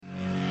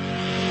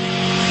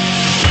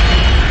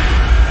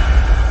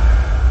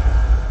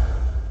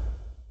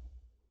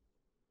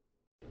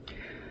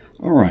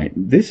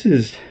this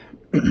is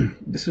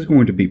this is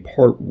going to be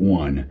part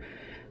one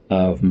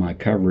of my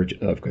coverage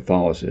of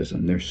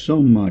Catholicism. There's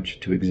so much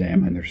to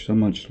examine. There's so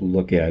much to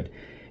look at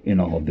in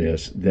all of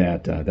this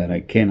that I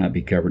cannot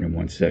be covered in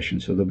one session.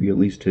 So there'll be at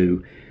least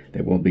two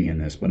that will be in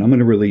this. But I'm going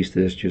to release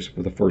this just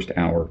for the first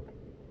hour.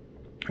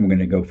 I'm going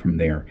to go from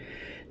there.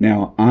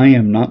 Now, I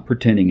am not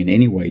pretending in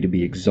any way to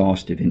be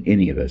exhaustive in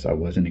any of this. I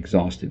wasn't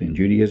exhaustive in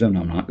Judaism.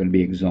 I'm not going to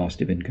be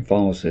exhaustive in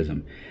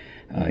Catholicism,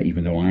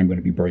 even though I'm going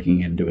to be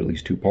breaking into at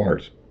least two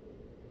parts.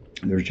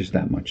 There's just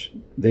that much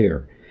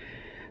there.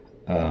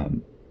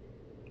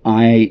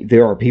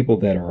 There are people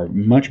that are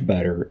much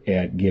better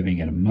at giving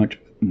it a much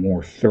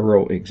more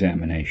thorough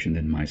examination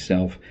than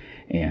myself,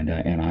 and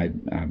I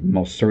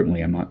most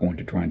certainly am not going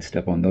to try and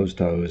step on those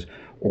toes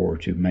or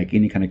to make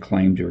any kind of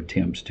claims or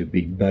attempts to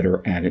be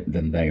better at it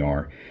than they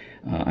are.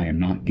 I am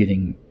not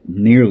getting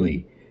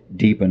nearly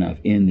deep enough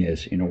in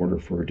this in order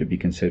for it to be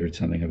considered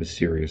something of a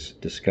serious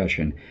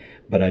discussion,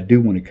 but I do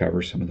want to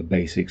cover some of the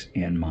basics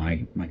and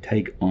my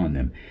take on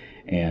them.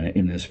 And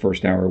in this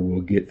first hour,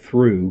 we'll get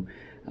through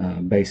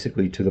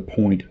basically to the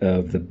point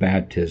of the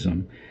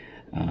baptism,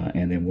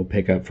 and then we'll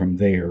pick up from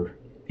there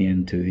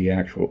into the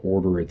actual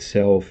order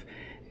itself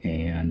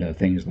and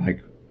things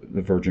like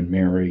the Virgin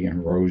Mary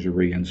and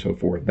Rosary and so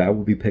forth. That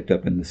will be picked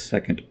up in the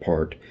second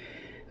part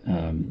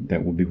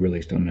that will be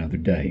released on another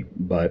day.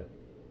 But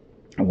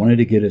I wanted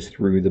to get us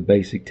through the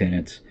basic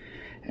tenets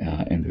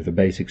and through the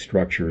basic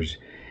structures,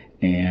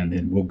 and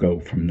then we'll go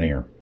from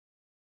there.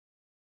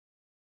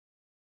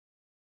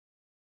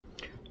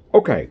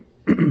 Okay,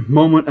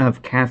 moment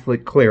of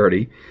Catholic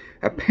clarity.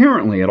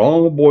 Apparently, it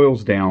all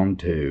boils down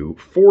to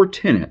four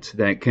tenets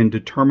that can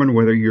determine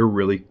whether you're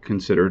really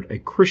considered a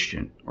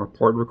Christian or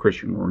part of a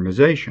Christian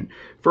organization.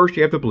 First,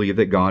 you have to believe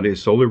that God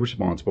is solely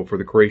responsible for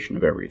the creation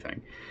of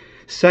everything.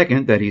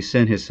 Second, that He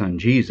sent His Son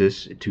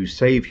Jesus to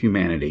save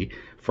humanity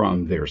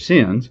from their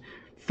sins.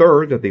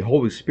 Third, that the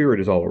Holy Spirit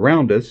is all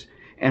around us.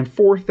 And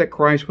fourth, that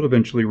Christ will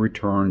eventually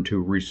return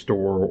to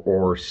restore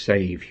or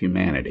save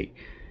humanity.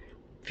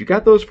 If you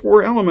got those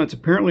four elements,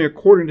 apparently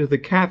according to the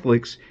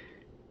Catholics,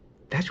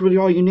 that's really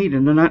all you need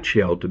in a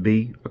nutshell to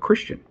be a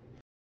Christian.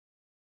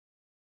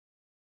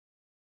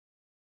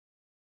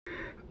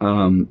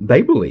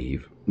 They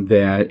believe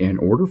that in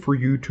order for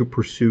you to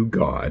pursue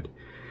God,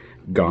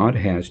 God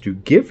has to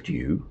gift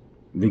you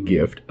the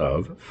gift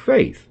of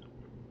faith.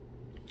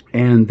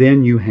 And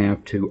then you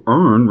have to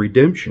earn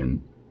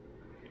redemption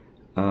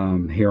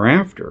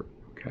hereafter.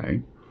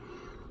 Okay.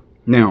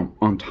 Now,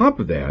 on top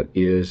of that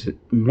is,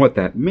 what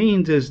that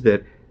means is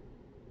that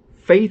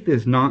faith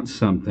is not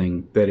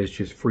something that is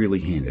just freely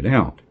handed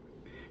out.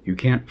 You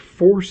can't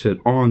force it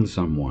on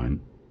someone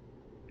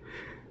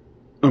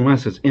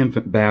unless it's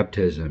infant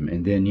baptism,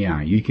 and then,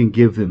 yeah, you can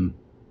give them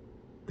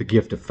the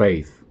gift of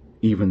faith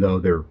even though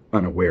they're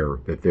unaware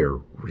that they're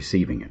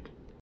receiving it.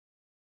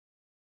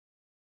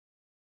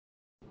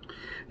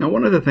 Now,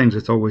 one of the things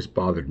that's always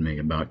bothered me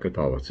about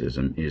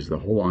Catholicism is the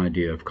whole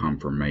idea of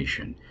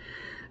confirmation.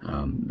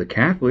 The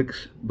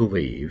Catholics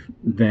believe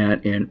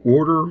that in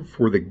order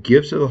for the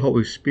gifts of the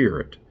Holy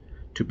Spirit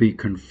to be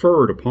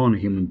conferred upon a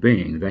human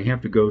being, they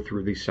have to go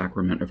through the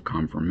sacrament of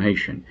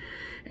confirmation.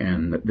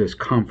 And this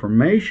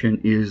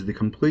confirmation is the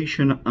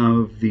completion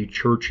of the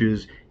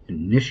Church's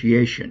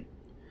initiation.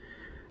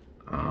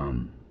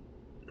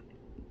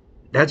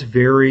 That's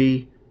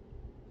very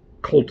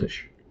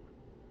cultish.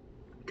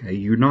 Okay,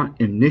 you're not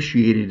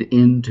initiated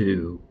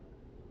into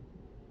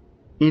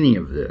any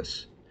of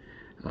this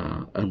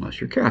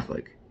unless you're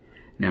Catholic.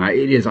 Now,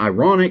 it is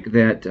ironic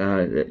that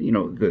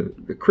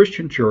the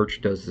Christian Church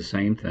does the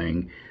same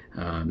thing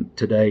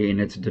today in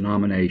its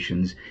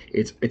denominations.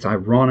 It's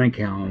ironic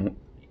how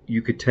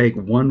you could take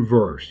one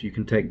verse. You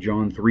can take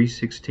John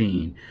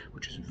 3:16,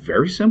 which is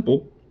very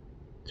simple.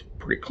 It's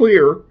pretty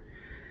clear.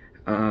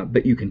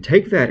 But you can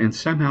take that and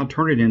somehow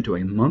turn it into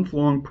a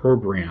month-long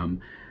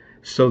program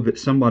so that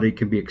somebody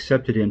can be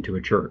accepted into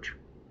a church.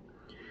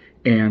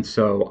 And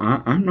so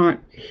I'm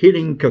not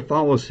hitting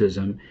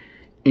Catholicism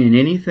in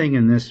anything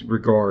in this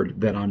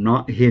regard that I'm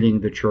not hitting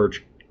the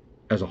church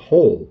as a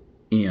whole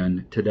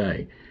in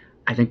today.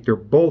 I think they're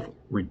both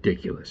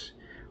ridiculous.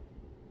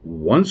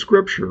 One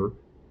scripture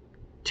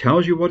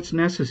tells you what's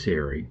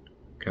necessary,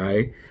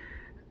 okay?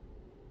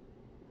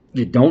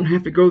 You don't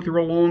have to go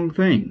through a long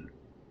thing,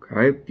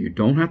 okay? You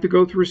don't have to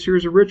go through a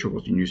series of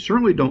rituals, and you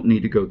certainly don't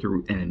need to go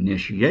through an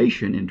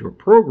initiation into a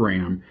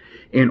program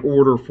in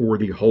order for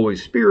the Holy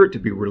Spirit to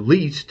be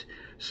released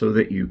so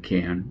that you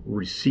can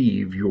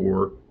receive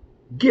your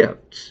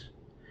gifts.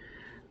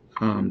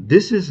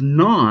 This is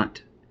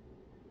not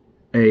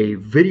a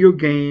video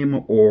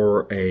game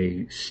or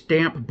a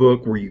stamp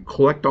book where you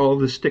collect all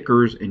the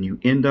stickers and you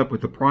end up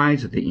with a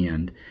prize at the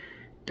end.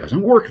 It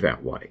doesn't work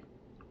that way.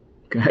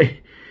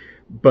 Okay?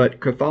 But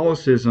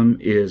Catholicism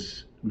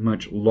is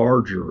much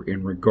larger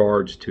in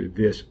regards to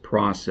this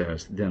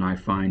process than I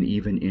find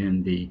even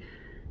in the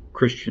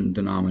Christian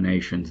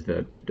denominations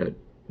that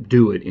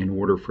do it in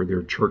order for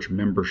their church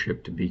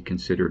membership to be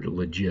considered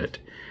legit.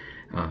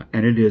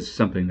 And it is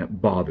something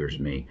that bothers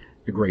me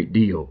a great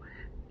deal.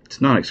 It's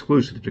not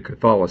exclusive to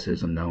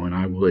Catholicism, though, and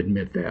I will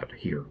admit that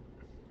here.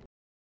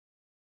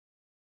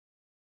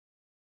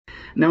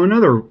 Now,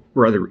 another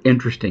rather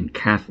interesting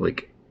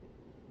Catholic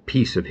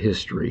piece of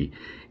history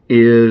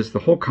is the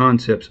whole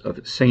concept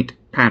of St.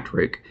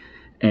 Patrick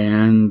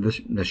and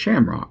the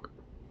shamrock.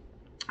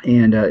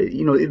 And,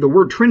 the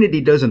word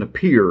Trinity doesn't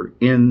appear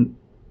in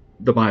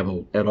the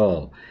Bible at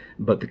all,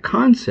 but the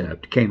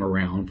concept came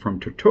around from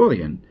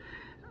Tertullian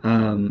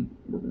around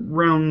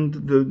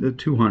the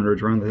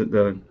 200s, around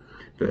the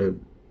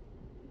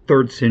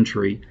 3rd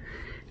century.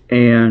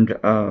 And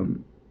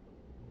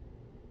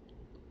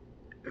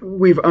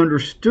we've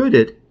understood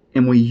it,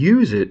 and we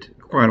use it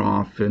quite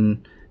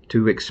often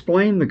to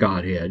explain the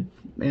Godhead,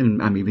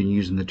 and I'm even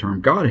using the term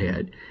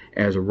Godhead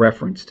as a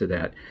reference to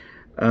that.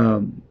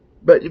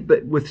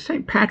 But with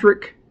St.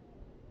 Patrick,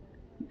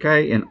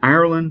 okay, in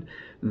Ireland,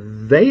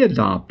 they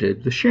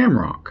adopted the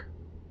shamrock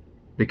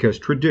because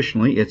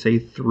traditionally it's a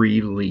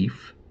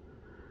 3-leaf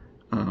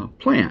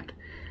plant.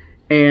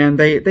 And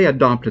they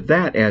adopted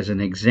that as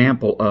an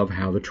example of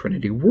how the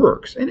Trinity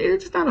works. And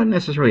it's not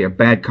necessarily a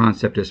bad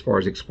concept as far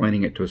as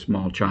explaining it to a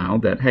small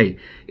child that, hey,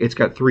 it's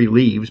got 3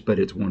 leaves, but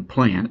it's one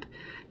plant,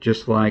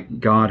 just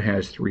like God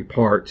has 3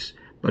 parts,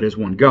 but is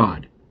one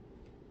God.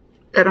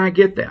 And I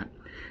get that.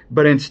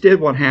 But instead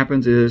what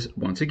happens is,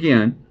 once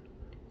again,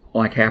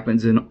 like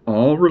happens in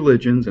all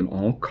religions and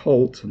all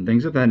cults and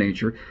things of that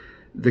nature,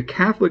 the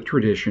Catholic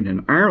tradition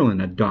in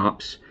Ireland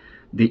adopts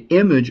the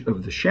image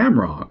of the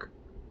shamrock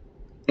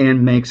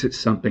and makes it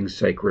something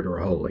sacred or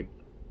holy.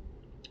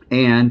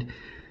 And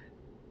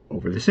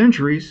over the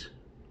centuries,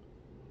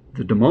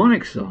 the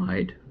demonic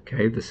side,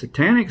 okay, the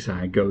satanic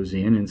side goes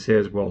in and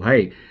says, well,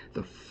 hey,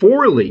 the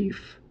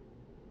 4-leaf,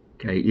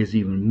 okay, is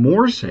even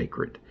more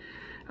sacred,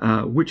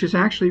 which is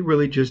actually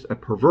really just a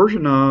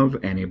perversion of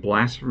and a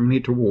blasphemy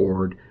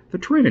toward the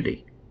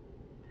Trinity.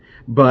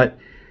 But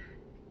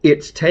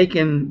it's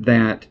taken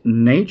that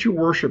nature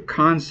worship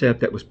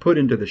concept that was put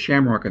into the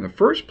shamrock in the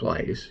first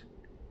place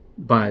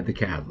by the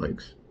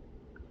Catholics,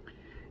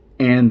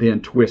 and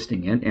then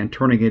twisting it and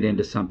turning it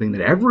into something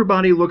that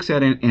everybody looks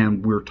at,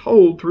 and we're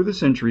told through the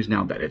centuries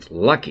now that it's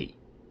lucky.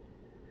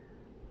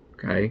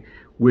 Okay,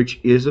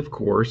 which is, of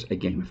course, a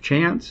game of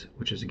chance,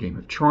 which is a game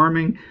of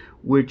charming,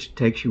 which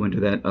takes you into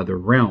that other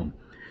realm.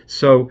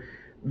 So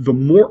the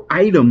more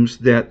items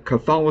that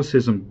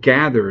Catholicism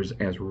gathers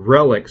as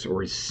relics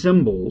or as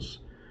symbols,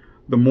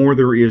 the more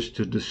there is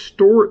to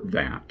distort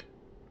that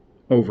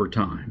over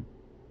time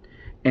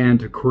and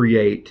to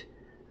create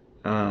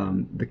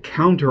the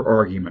counter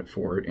argument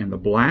for it and the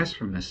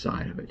blasphemous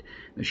side of it.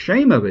 The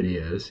shame of it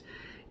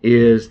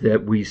is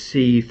that we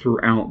see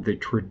throughout the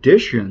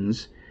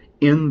traditions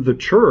in the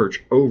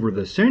church over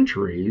the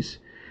centuries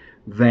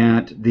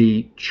that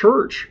the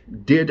church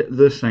did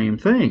the same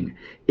thing.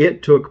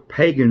 It took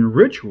pagan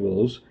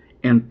rituals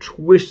and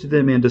twisted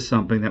them into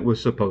something that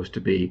was supposed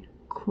to be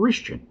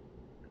Christian.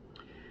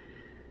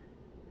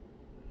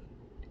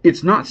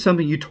 It's not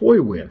something you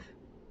toy with.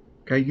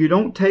 Okay, you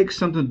don't take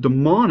something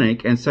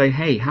demonic and say,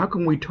 hey, how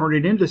can we turn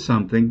it into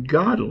something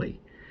godly?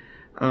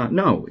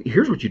 No,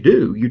 here's what you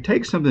do. You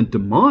take something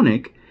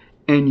demonic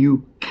and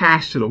you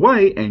cast it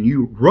away and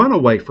you run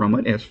away from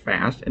it as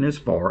fast and as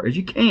far as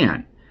you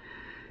can.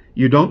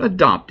 You don't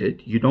adopt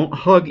it. You don't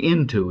hug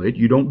into it.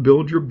 You don't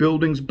build your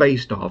buildings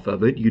based off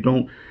of it. You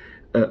don't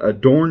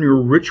adorn your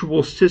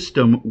ritual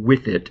system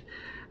with it.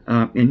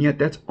 And yet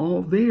that's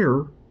all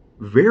there,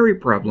 very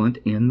prevalent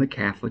in the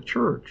Catholic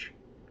Church.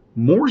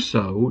 More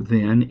so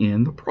than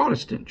in the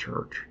Protestant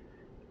Church,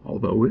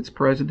 although it's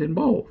present in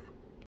both.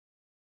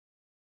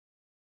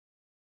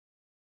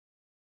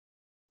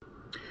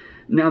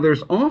 Now,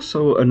 there's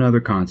also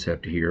another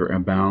concept here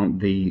about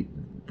the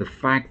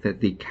fact that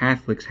the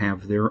Catholics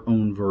have their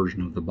own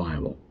version of the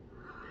Bible.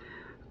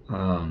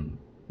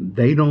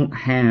 They don't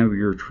have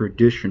your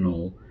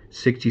traditional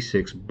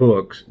 66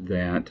 books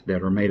that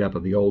are made up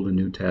of the Old and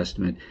New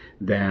Testament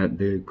that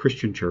the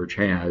Christian Church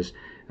has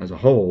as a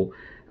whole.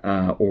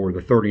 Or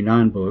the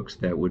 39 books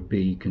that would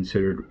be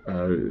considered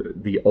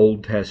the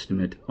Old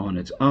Testament on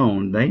its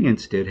own. They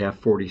instead have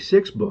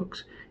 46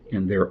 books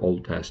in their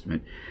Old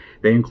Testament.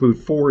 They include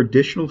 4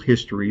 additional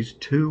histories,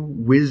 2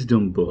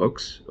 wisdom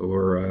books,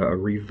 or a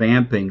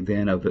revamping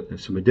then of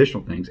some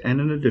additional things,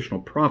 and an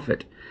additional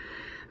prophet.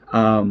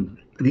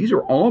 These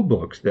are all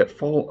books that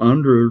fall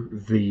under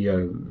the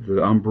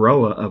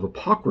umbrella of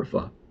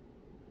Apocrypha,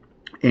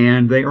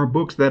 and they are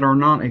books that are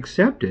not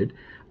accepted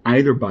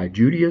either by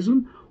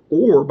Judaism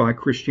or by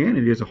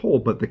Christianity as a whole,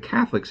 but the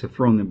Catholics have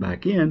thrown them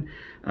back in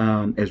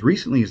as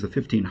recently as the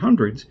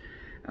 1500s.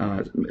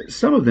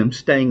 Some of them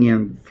staying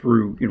in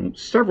through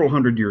several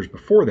hundred years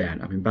before that.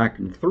 I mean, back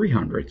in the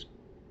 300s.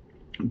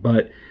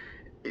 But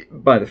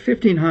by the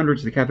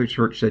 1500s, the Catholic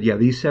Church said, yeah,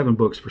 these 7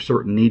 books for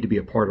certain need to be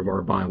a part of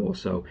our Bible.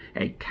 So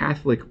a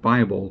Catholic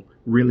Bible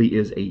really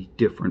is a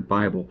different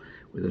Bible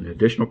with an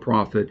additional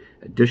prophet,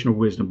 additional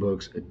wisdom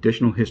books,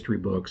 additional history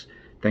books,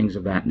 things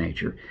of that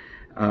nature.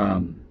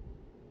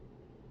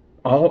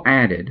 All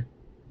added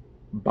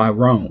by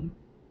Rome.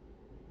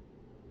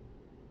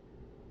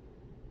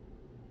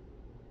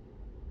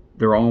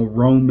 They're all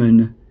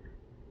Roman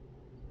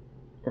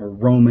or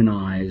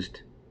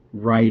Romanized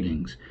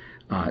writings.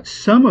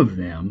 Some of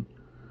them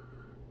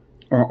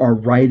are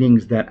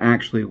writings that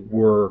actually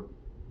were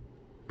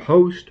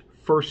post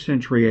 1st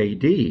century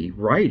AD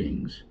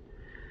writings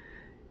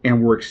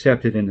and were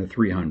accepted in the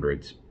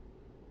 300s.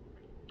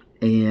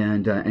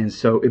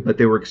 But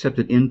they were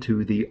accepted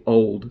into the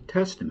Old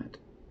Testament.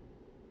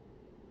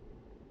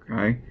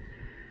 Okay?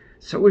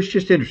 So it's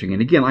just interesting.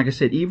 And again, like I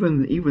said,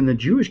 even the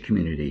Jewish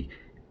community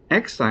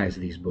excised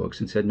these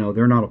books and said, no,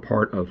 they're not a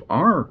part of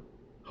our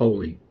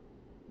holy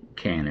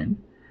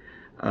canon.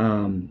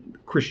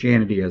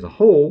 Christianity as a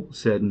whole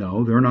said,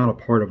 no, they're not a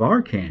part of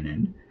our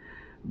canon,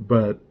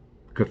 but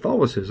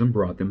Catholicism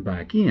brought them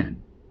back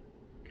in.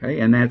 Okay,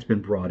 and that's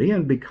been brought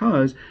in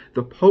because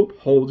the Pope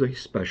holds a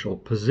special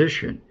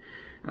position.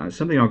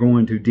 Something I'll go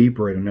into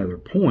deeper at another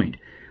point.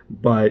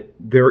 But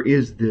there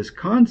is this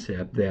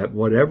concept that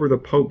whatever the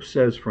Pope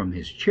says from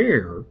his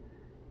chair,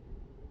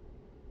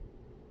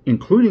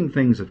 including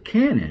things of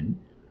canon,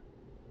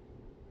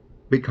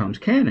 becomes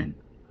canon.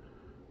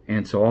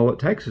 And so all it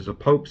takes is a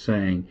Pope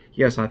saying,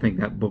 yes, I think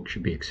that book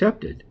should be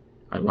accepted.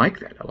 I like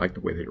that. I like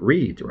the way that it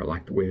reads, or I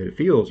like the way that it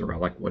feels, or I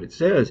like what it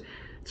says.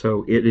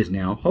 So it is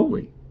now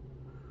holy.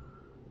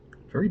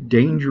 Very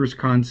dangerous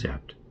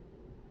concept.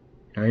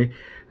 Okay?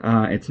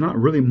 It's not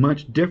really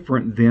much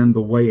different than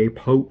the way a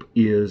pope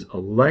is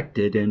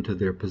elected into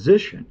their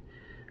position.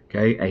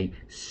 Okay? A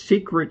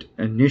secret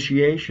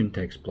initiation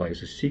takes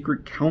place. A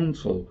secret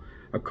council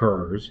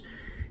occurs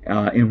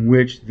in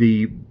which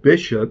the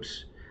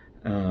bishops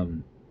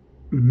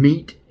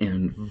meet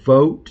and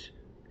vote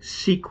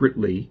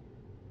secretly.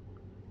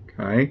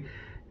 Okay?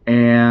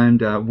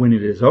 And when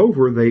it is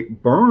over, they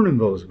burn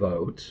those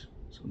votes.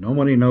 So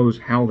nobody knows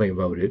how they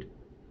voted.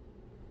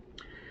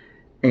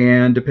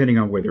 And depending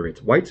on whether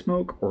it's white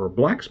smoke or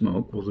black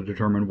smoke will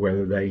determine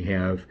whether they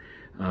have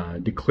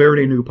declared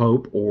a new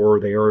pope or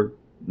they are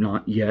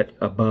not yet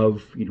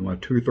above, a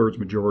 2/3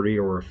 majority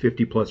or a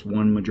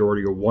 50+1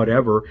 majority or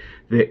whatever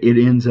that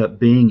it ends up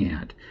being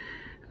at.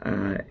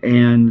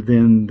 And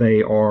then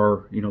they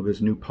are,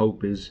 this new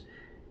pope is,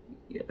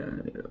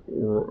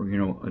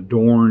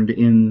 adorned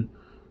in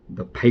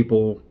the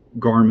papal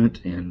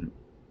garment and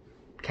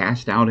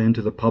cast out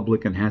into the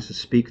public and has to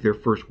speak their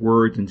first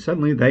words, and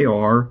suddenly they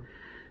are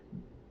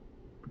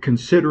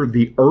considered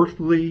the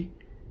earthly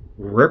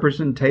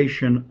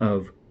representation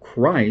of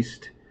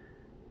Christ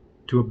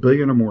to 1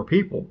 billion or more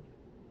people.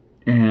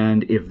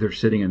 And if they're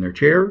sitting in their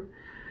chair,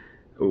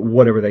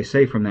 whatever they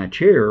say from that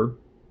chair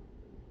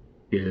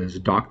is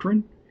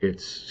doctrine,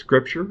 it's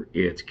scripture,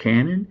 it's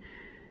canon,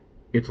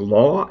 it's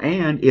law,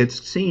 and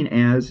it's seen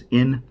as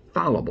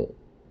infallible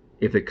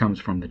if it comes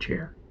from the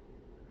chair.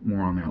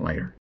 More on that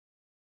later.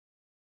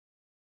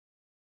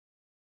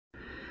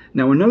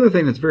 Now, another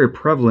thing that's very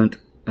prevalent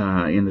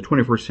in the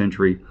 21st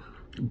century,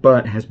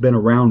 but has been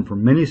around for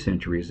many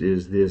centuries,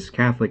 is this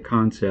Catholic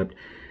concept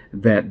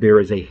that there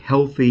is a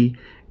healthy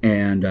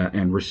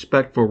and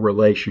respectful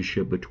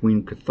relationship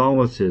between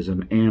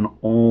Catholicism and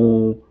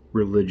all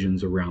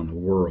religions around the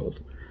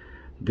world.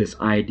 This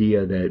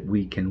idea that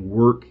we can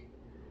work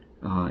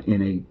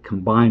in a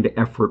combined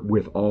effort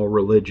with all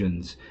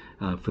religions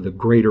for the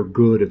greater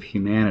good of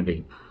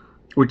humanity,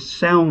 which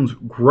sounds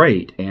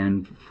great.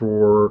 And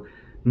for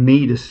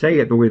me to say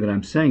it the way that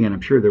I'm saying it, I'm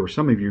sure there were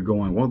some of you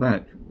going, well,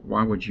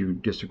 why would you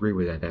disagree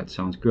with that? That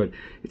sounds good.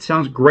 It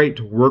sounds great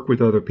to work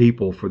with other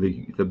people for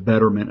the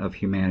betterment of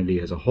humanity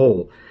as a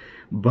whole.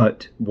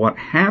 But what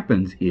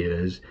happens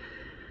is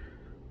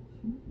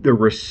the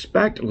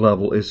respect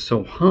level is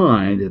so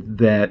high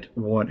that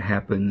what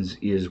happens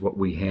is what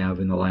we have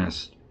in the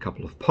last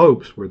couple of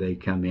popes, where they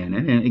come in,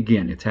 and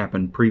again, it's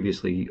happened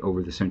previously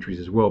over the centuries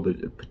as well,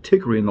 but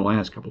particularly in the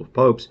last couple of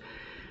popes,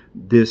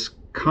 this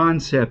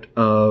concept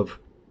of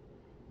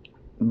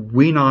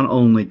we not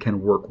only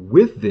can work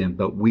with them,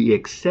 but we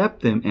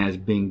accept them as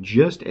being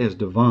just as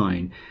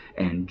divine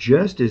and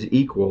just as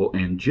equal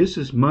and just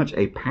as much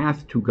a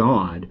path to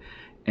God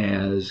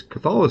as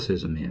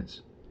Catholicism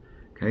is.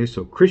 Okay,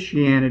 so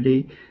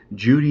Christianity,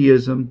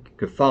 Judaism,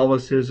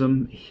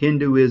 Catholicism,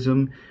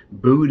 Hinduism,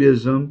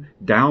 Buddhism,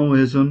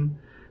 Taoism,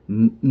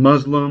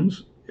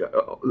 Muslims,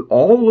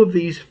 all of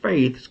these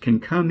faiths can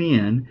come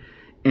in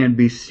and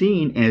be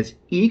seen as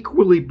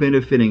equally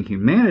benefiting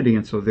humanity,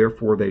 and so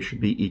therefore they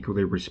should be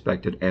equally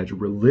respected as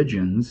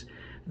religions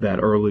that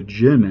are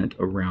legitimate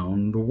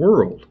around the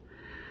world.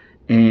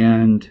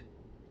 And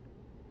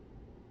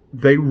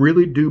they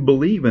really do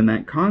believe in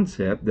that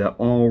concept that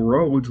all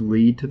roads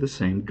lead to the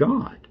same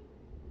God.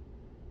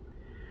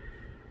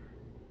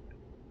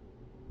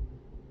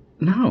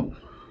 No.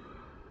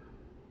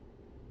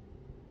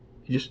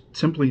 You just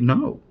simply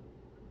no.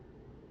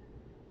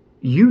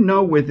 You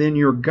know within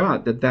your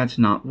gut that that's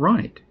not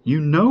right. You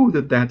know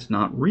that that's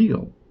not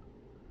real.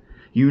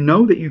 You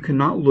know that you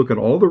cannot look at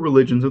all the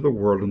religions of the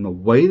world and the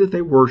way that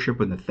they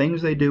worship and the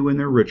things they do in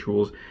their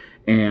rituals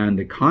and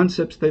the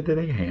concepts that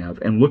they have,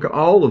 and look at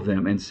all of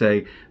them and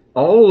say,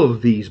 all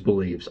of these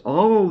beliefs,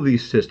 all of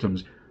these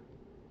systems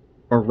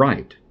are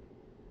right.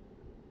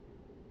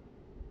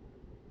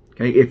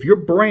 Okay, if your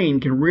brain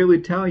can really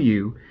tell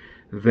you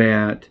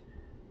that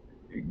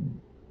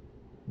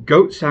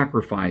goat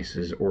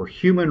sacrifices or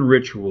human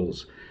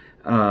rituals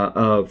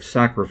of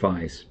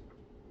sacrifice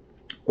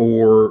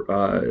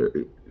or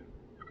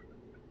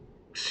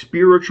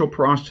spiritual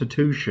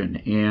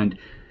prostitution and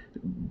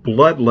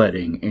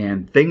bloodletting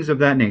and things of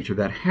that nature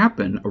that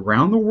happen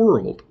around the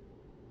world,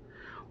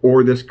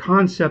 or this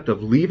concept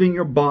of leaving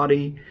your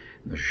body,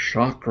 the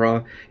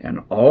chakra, and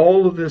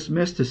all of this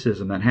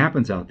mysticism that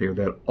happens out there,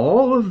 that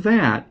all of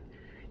that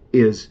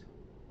is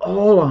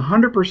all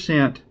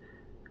 100%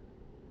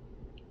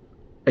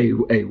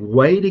 a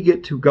way to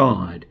get to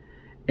God,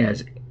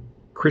 as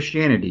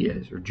Christianity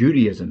is, or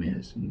Judaism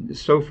is, and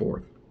so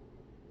forth.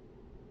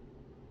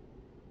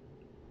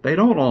 They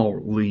don't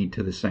all lead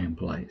to the same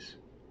place.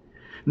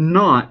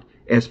 Not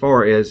as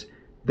far as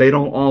they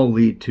don't all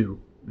lead to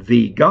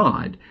the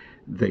God.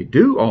 They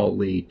do all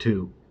lead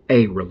to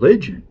a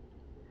religion.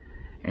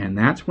 And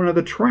that's one of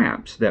the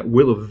traps that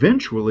will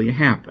eventually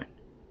happen.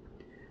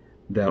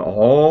 That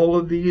all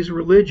of these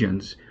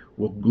religions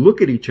will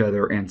look at each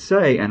other and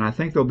say, and I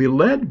think they'll be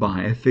led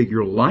by a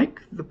figure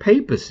like the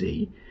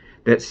papacy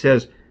that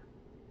says,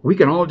 we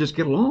can all just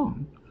get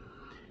along.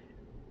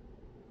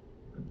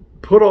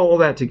 Put all of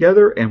that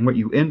together, and what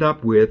you end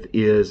up with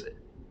is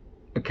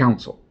a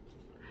council.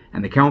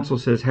 And the council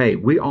says, hey,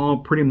 we all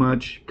pretty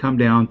much come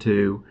down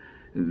to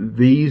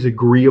these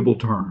agreeable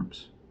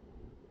terms.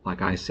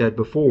 Like I said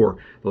before,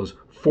 those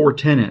 4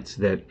 tenets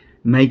that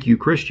make you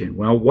Christian.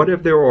 Well, what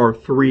if there are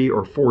 3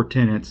 or 4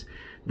 tenets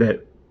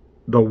that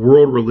the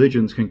world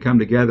religions can come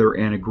together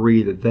and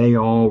agree that they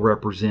all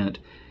represent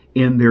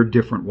in their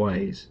different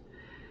ways?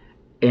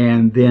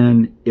 And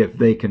then if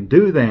they can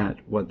do that,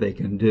 what they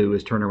can do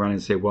is turn around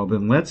and say, well,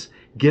 then let's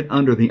get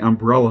under the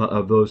umbrella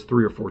of those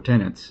 3 or 4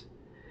 tenets.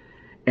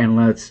 And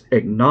let's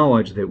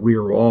acknowledge that we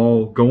are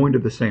all going to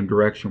the same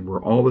direction.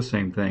 We're all the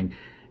same thing.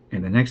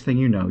 And the next thing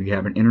you know, you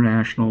have an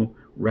international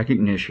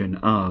recognition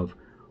of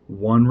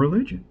one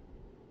religion.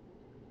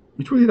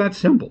 It's really that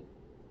simple.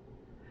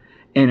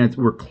 And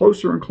we're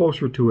closer and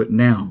closer to it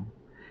now.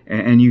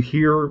 And you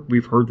hear,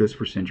 we've heard this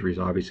for centuries,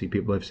 obviously.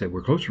 People have said,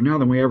 we're closer now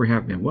than we ever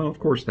have been. Well, of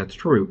course, that's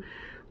true.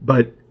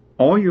 But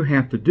all you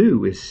have to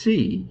do is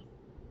see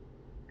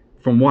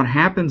from what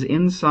happens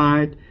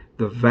inside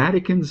the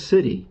Vatican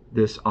City,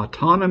 this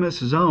autonomous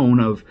zone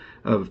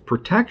of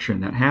protection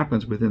that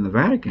happens within the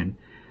Vatican,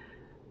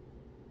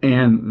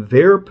 and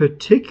their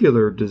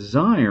particular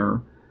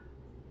desire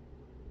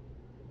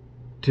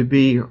to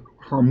be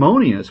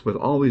harmonious with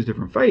all these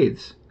different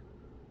faiths,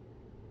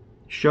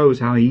 shows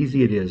how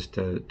easy it is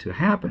to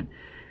happen.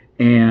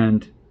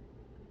 And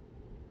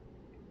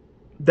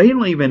they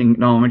don't even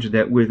acknowledge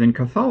that within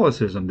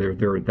Catholicism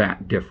they're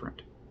that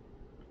different.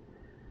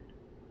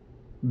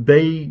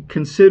 They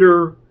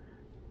consider,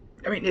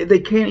 I mean, they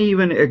can't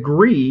even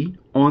agree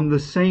on the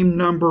same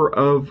number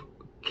of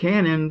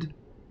canoned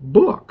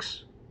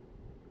books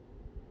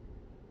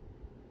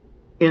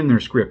in their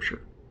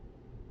scripture.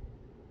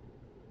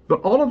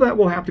 But all of that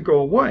will have to go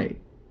away.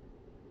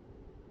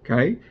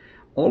 Okay?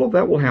 All of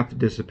that will have to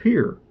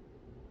disappear.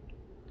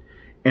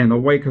 And the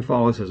way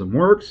Catholicism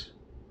works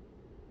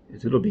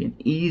is it'll be an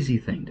easy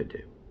thing to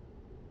do.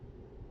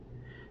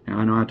 Now,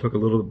 I know I took a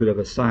little bit of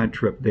a side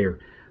trip there,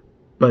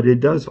 but it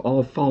does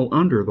all fall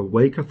under the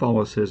way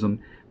Catholicism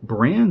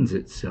brands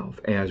itself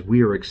as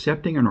we are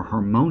accepting and are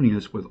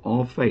harmonious with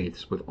all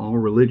faiths, with all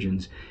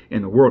religions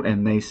in the world.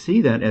 And they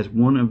see that as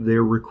one of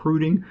their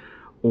recruiting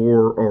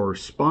or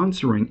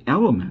sponsoring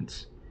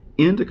elements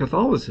into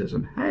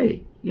Catholicism.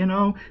 Hey, you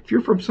know, if you're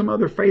from some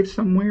other faith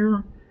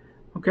somewhere,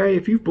 okay,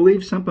 if you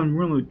believe something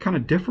really kind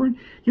of different,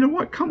 you know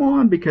what, come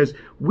on, because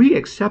we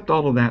accept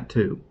all of that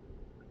too.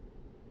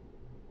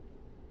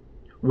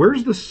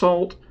 Where's the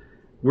salt?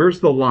 Where's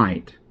the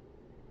light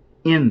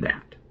in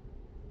that?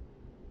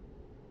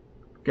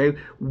 Okay,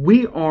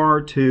 we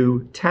are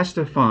to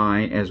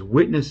testify as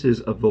witnesses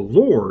of the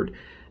Lord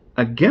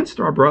against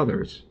our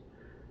brothers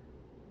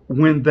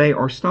when they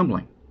are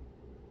stumbling.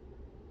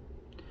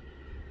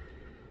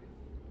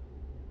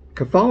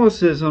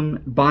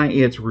 Catholicism, by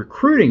its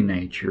recruiting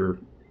nature,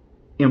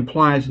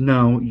 implies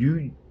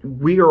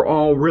we are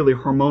all really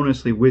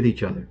harmoniously with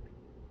each other.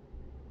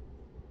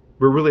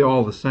 We're really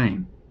all the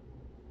same.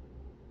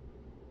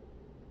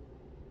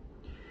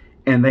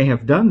 And they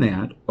have done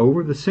that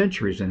over the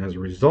centuries, and as a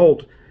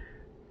result,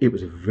 it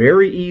was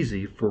very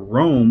easy for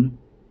Rome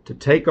to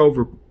take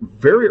over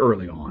very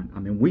early on. I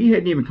mean, we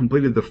hadn't even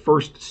completed the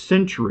first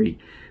century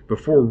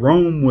before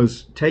Rome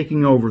was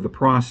taking over the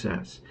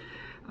process.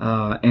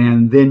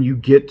 And then you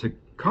get to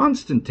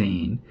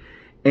Constantine,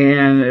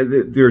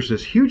 and there's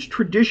this huge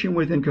tradition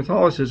within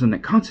Catholicism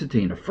that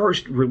Constantine, the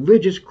first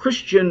religious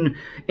Christian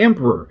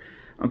emperor,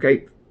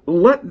 okay,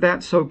 let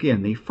that soak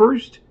in. The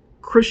first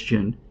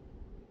Christian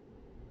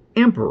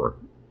emperor.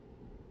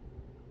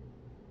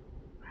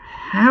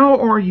 How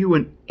are you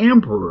an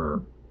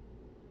emperor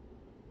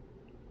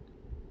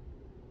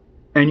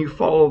and you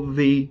follow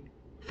the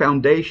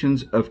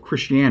foundations of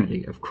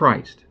Christianity, of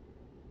Christ?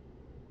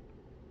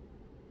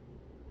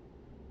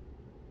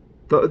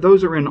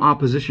 Those are in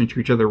opposition to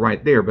each other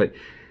right there. But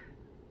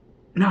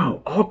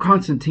no, all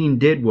Constantine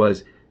did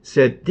was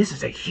said, this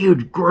is a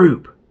huge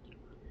group.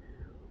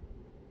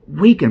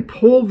 We can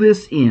pull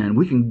this in.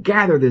 We can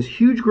gather this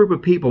huge group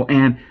of people,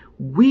 and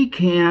we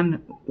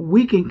can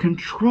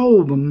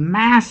control the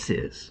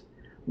masses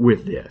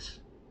with this.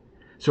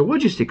 So we'll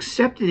just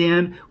accept it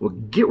in. We'll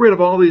get rid of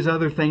all these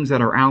other things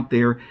that are out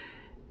there,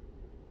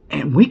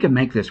 and we can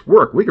make this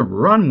work. We can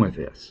run with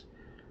this.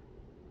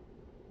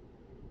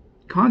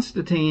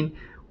 Constantine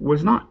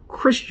was not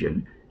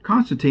Christian.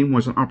 Constantine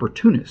was an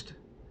opportunist.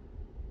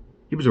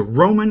 He was a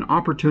Roman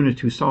opportunist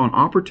who saw an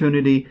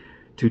opportunity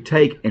to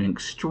take an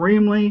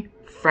extremely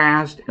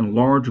fast and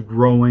large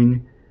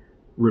growing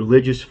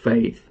religious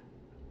faith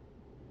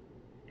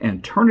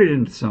and turn it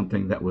into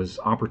something that was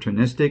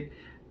opportunistic,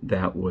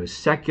 that was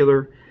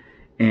secular,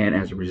 and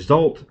as a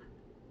result,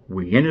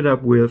 we ended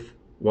up with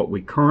what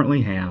we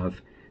currently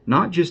have,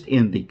 not just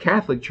in the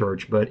Catholic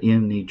Church, but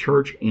in the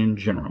church in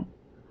general.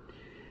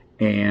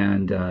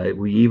 And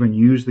we even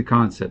use the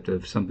concept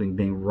of something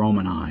being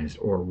Romanized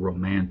or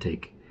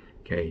romantic.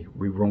 Okay,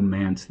 we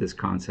romance this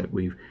concept.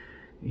 We've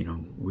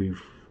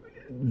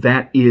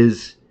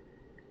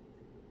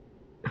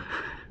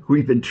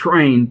been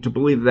trained to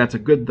believe that that's a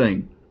good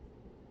thing.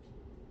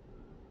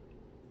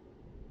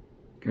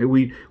 Okay,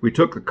 we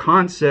took the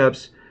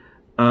concepts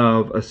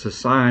of a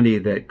society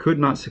that could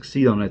not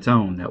succeed on its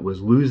own, that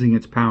was losing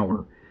its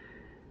power,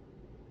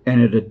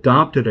 and it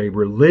adopted a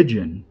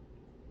religion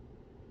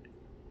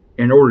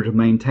in order to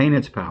maintain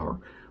its power.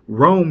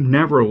 Rome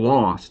never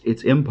lost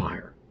its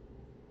empire.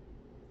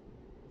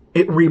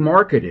 It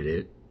remarketed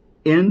it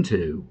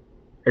into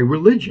a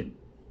religion,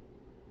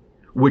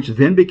 which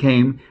then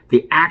became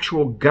the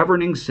actual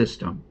governing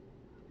system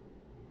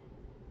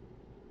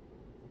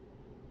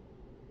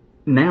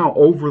now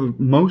over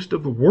most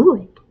of the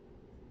world.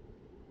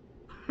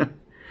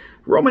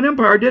 Roman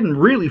Empire didn't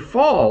really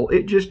fall,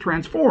 it just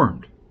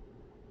transformed.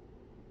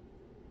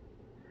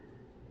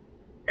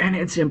 And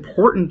it's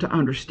important to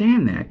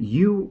understand that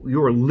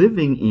you're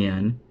living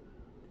in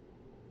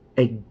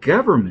a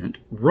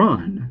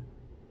government-run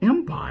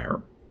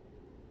empire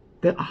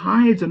that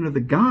hides under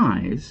the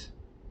guise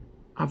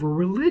of a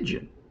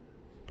religion.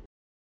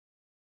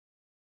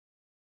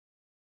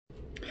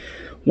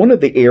 One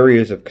of the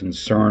areas of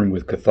concern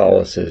with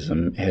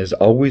Catholicism has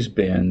always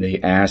been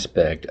the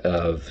aspect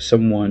of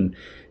someone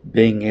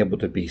being able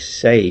to be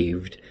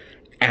saved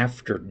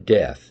after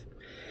death.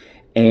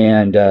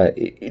 And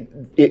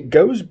it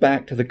goes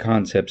back to the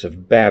concepts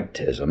of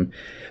baptism,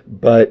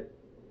 but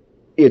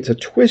it's a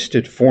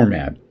twisted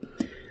format.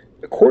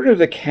 According to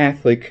the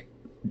Catholic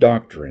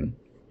doctrine,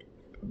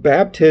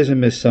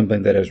 baptism is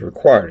something that is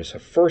required. It's a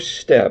first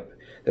step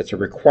that's a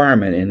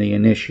requirement in the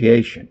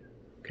initiation,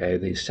 okay,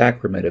 the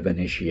sacrament of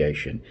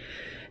initiation.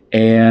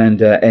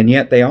 And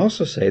yet they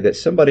also say that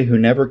somebody who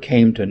never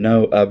came to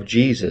know of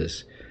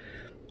Jesus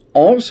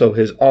also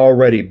has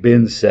already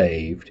been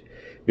saved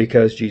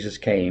because Jesus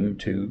came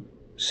to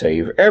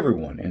save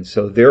everyone. And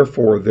so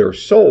therefore their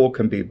soul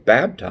can be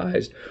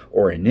baptized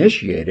or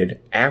initiated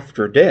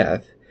after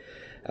death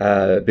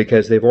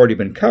because they've already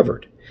been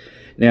covered.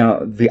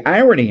 Now, the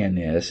irony in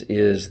this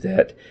is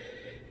that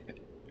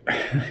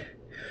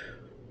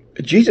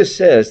Jesus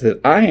says that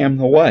I am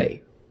the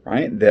way,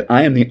 right? That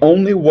I am the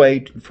only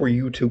way for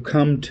you to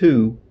come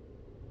to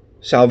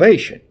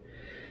salvation.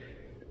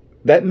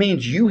 That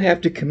means you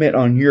have to commit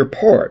on your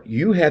part.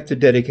 You have to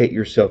dedicate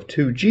yourself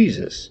to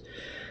Jesus.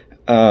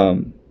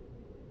 Not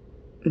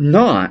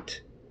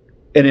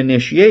an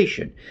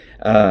initiation.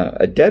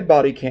 A dead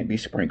body can't be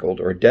sprinkled,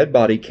 or a dead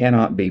body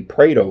cannot be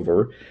prayed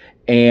over,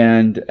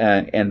 and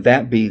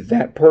that be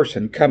that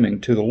person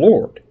coming to the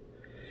Lord.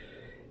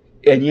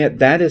 And yet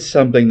that is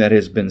something that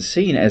has been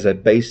seen as a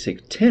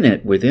basic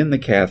tenet within the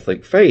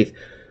Catholic faith,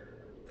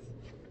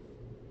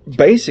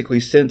 basically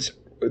since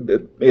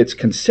its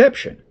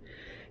conception.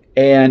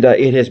 And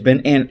it has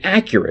been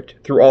inaccurate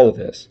through all of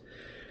this.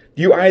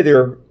 You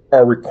either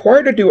are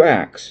required to do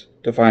acts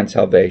to find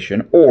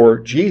salvation, or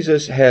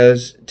Jesus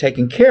has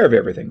taken care of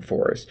everything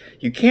for us.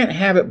 You can't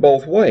have it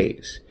both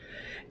ways.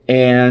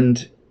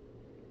 And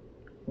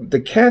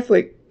the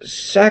Catholic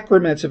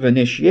sacraments of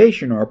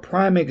initiation are a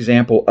prime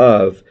example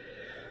of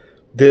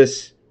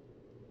this.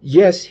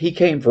 Yes, he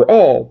came for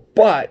all,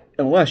 but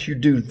unless you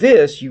do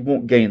this, you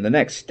won't gain the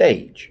next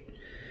stage.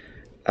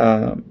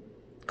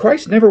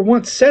 Christ never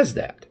once says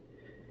that.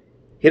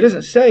 He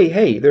doesn't say,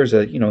 hey, there's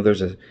a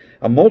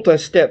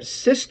multi-step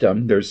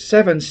system. There's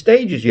 7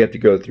 stages you have to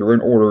go through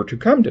in order to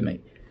come to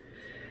me.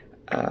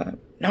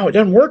 No, it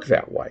doesn't work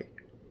that way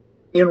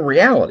in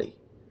reality.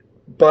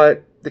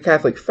 But the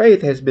Catholic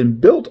faith has been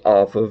built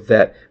off of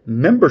that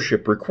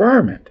membership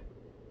requirement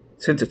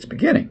since its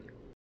beginning.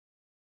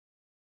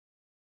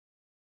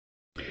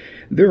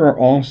 There are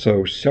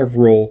also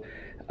several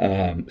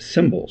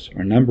symbols,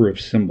 or a number of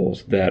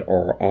symbols that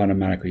are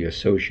automatically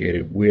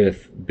associated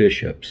with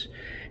bishops,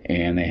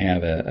 and they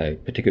have a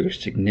particular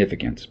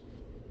significance.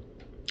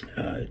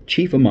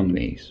 Chief among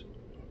these,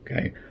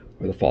 okay,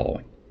 are the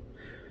following.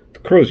 The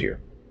crozier.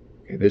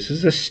 Okay, this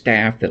is a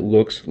staff that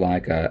looks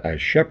like a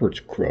shepherd's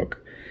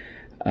crook,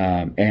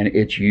 and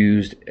it's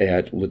used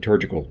at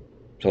liturgical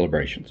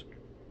celebrations.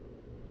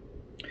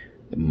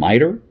 The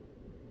mitre,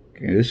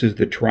 okay, this is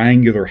the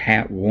triangular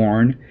hat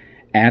worn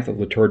at the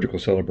liturgical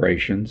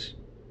celebrations,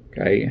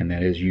 okay, and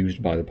that is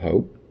used by the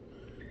Pope.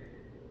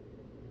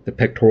 The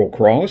pectoral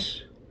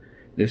cross,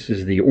 this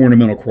is the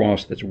ornamental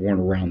cross that's worn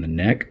around the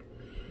neck.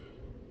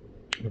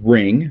 The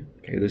ring,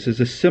 okay, this is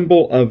a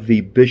symbol of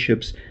the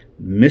bishop's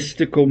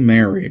mystical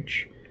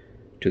marriage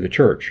to the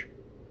church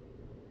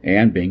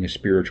and being a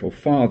spiritual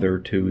father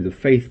to the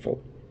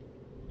faithful.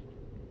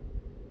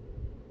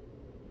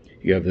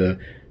 You have the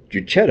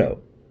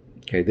jucchetto.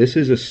 Okay, this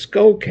is a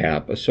skull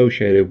cap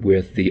associated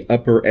with the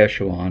upper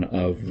echelon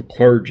of the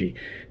clergy.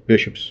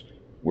 Bishops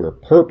wear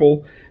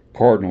purple,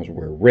 cardinals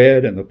wear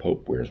red, and the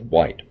Pope wears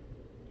white.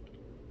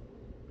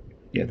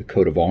 You have the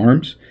coat of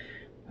arms.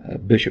 A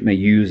bishop may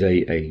use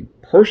a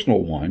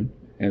personal one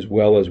as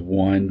well as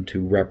one to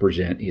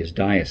represent his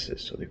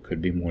diocese. So there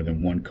could be more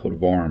than one coat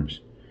of arms.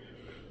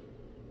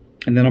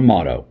 And then a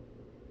motto,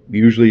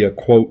 usually a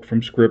quote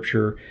from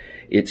Scripture.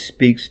 It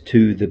speaks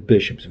to the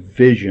bishop's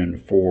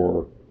vision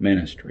for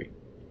ministry.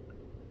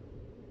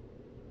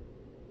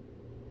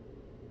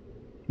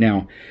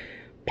 Now,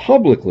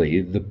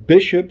 publicly, the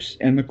bishops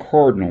and the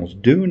cardinals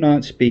do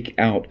not speak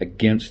out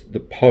against the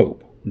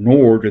Pope,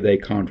 nor do they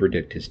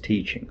contradict his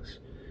teachings.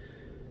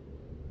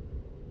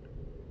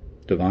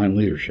 Divine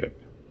leadership.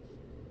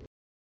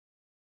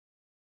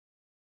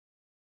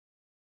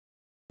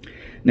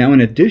 Now,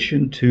 in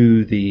addition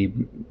to the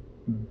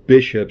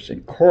bishops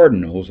and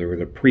cardinals, there are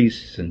the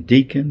priests and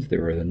deacons,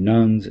 there are the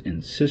nuns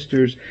and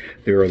sisters,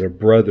 there are the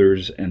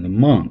brothers and the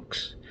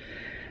monks.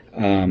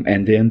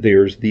 And then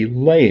there's the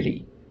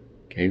laity,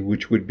 okay,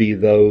 which would be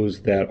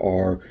those that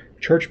are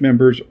church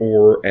members,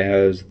 or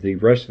as the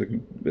rest of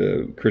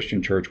the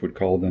Christian church would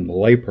call them, the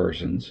lay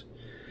persons.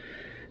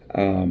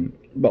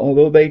 But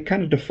although they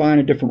kind of define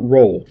a different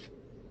role,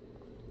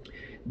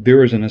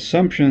 there is an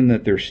assumption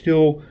that they're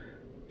still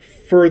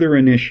further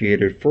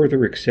initiated,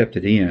 further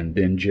accepted in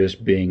than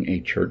just being a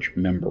church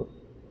member.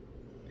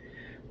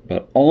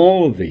 But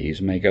all of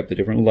these make up the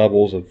different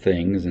levels of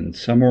things, and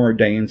some are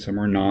ordained, some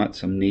are not,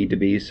 some need to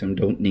be, some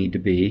don't need to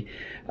be,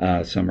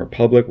 some are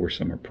public or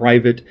some are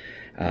private,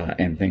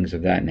 and things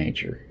of that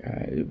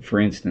nature. For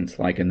instance,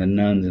 like in the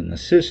nuns and the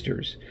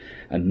sisters,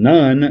 a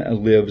nun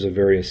lives a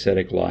very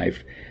ascetic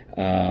life,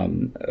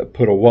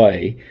 put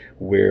away,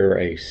 where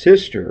a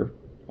sister,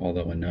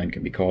 although a nun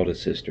can be called a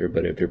sister,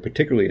 but if they're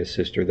particularly a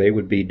sister, they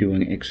would be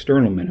doing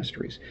external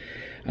ministries.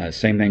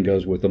 Same thing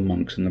goes with the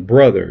monks and the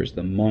brothers.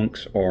 The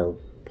monks are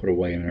put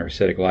away in their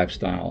ascetic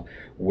lifestyle,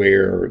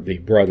 where the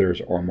brothers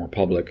are more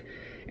public.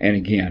 And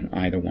again,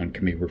 either one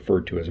can be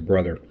referred to as a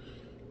brother.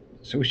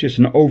 So it's just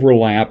an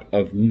overlap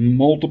of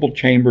multiple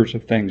chambers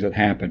of things that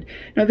happen.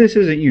 Now, this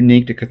isn't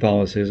unique to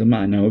Catholicism.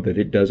 I know that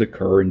it does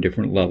occur in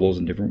different levels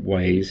and different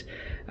ways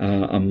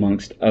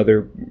amongst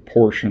other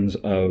portions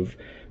of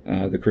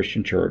the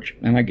Christian church,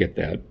 and I get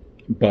that.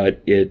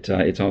 But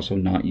it's also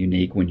not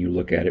unique when you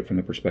look at it from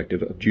the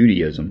perspective of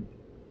Judaism.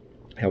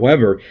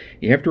 However,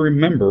 you have to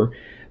remember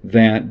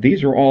that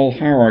these are all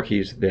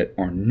hierarchies that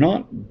are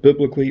not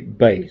biblically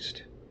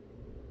based,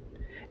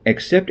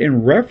 except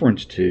in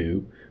reference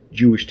to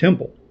Jewish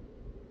temple,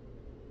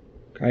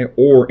 okay,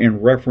 or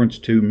in reference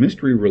to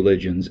mystery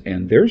religions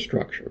and their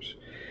structures.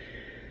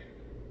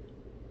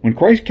 When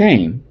Christ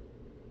came,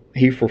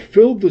 he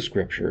fulfilled the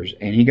scriptures,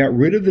 and he got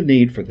rid of the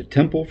need for the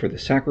temple, for the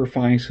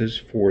sacrifices,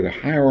 for the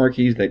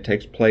hierarchies that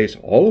takes place.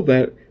 All of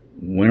that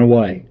went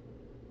away,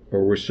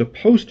 or was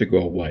supposed to go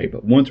away.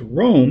 But once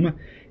Rome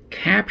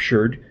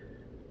captured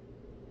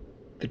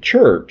the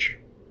church,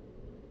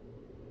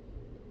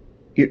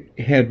 it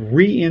had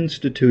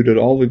reinstituted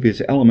all of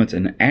its elements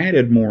and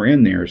added more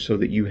in there, so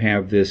that you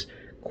have this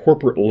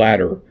corporate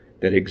ladder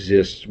that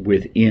exists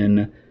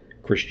within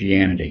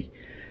Christianity.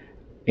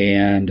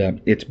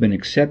 And it's been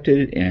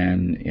accepted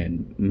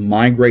and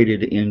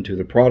migrated into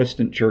the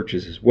Protestant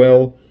churches as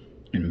well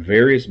in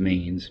various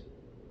means.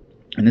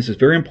 And this is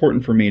very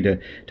important for me to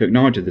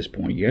acknowledge at this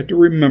point. You have to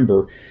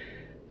remember,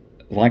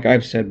 like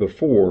I've said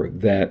before,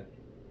 that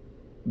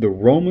the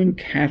Roman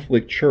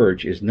Catholic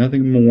Church is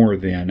nothing more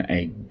than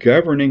a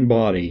governing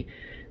body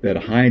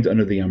that hides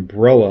under the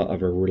umbrella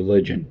of a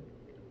religion.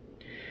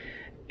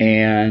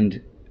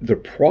 And the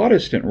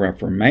Protestant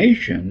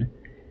Reformation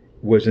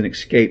was an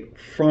escape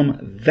from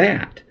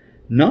that,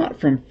 not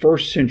from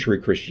first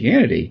century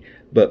Christianity,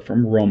 but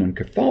from Roman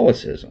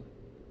Catholicism.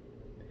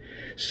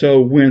 So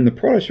when the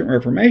Protestant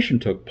Reformation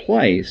took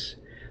place,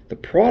 the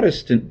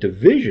Protestant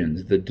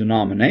divisions, the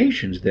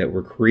denominations that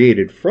were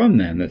created from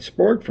them, that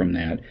sparked from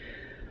that,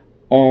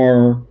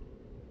 are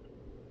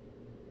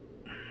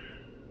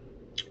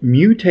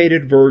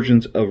mutated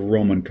versions of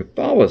Roman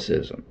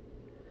Catholicism,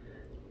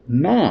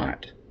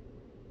 not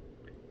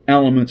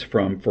elements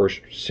from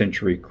first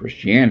century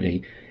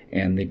Christianity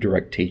and the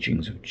direct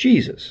teachings of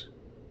Jesus.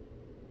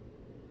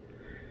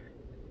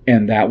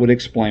 And that would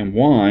explain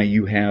why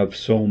you have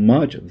so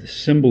much of the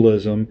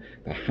symbolism,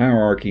 the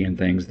hierarchy, and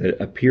things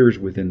that appears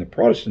within the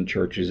Protestant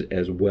churches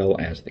as well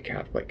as the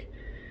Catholic.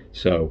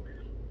 So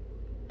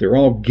they're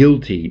all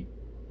guilty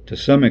to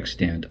some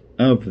extent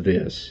of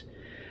this,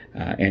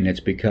 and it's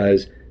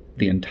because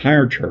the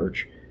entire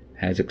church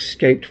has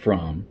escaped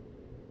from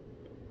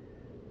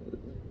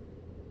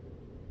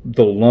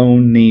the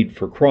lone need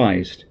for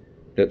Christ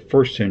that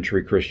first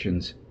century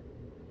Christians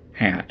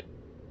had.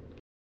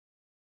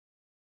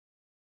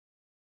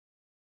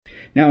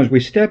 Now, as we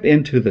step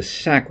into the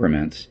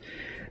sacraments,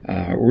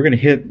 we're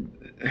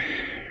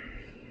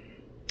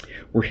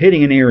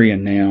hitting an area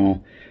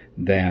now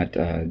that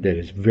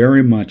is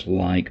very much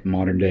like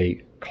modern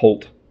day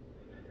cult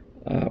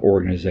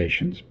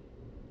organizations,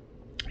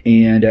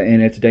 and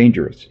it's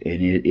dangerous,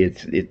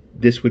 and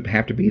this would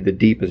have to be the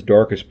deepest,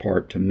 darkest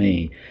part to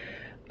me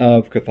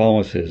of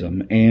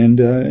Catholicism and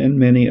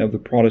many of the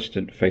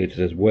Protestant faiths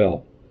as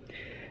well.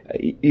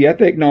 You have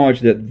to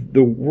acknowledge that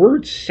the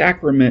word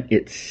sacrament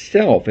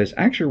itself is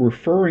actually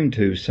referring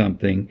to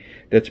something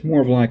that's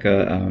more of like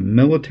a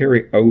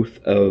military oath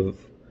of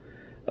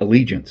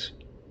allegiance.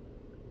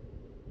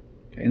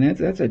 And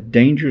that's a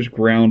dangerous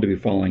ground to be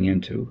falling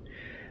into.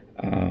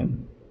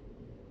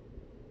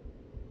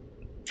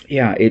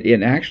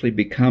 It actually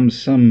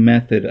becomes some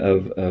method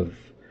of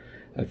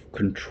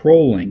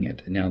controlling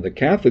it. Now, the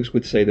Catholics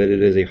would say that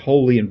it is a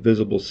holy and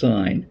visible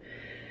sign.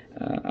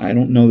 I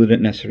don't know that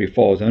it necessarily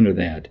falls under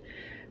that.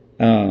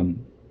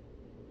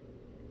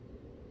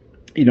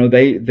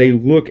 They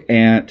look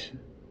at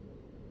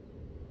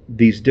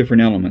these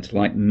different elements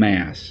like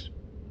Mass.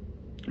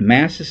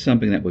 Mass is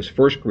something that was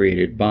first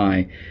created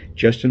by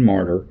Justin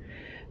Martyr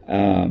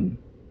around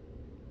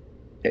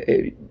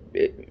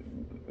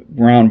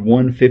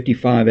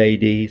 155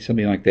 AD,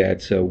 something like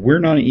that. So we're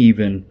not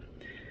even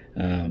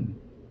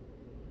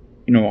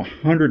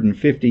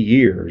 150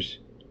 years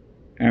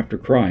after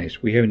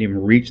Christ. We haven't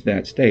even reached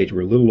that stage.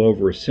 We're a little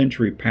over a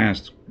century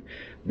past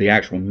the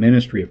actual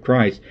ministry of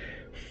Christ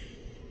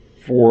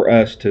for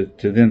us to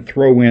then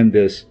throw in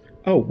this,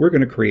 we're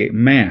going to create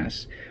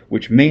Mass,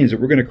 which means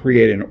that we're going to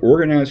create an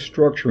organized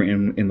structure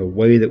in the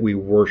way that we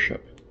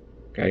worship.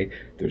 Okay?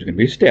 There's going to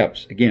be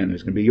steps. Again,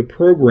 there's going to be a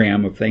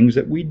program of things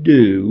that we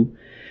do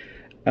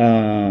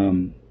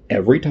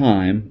every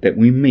time that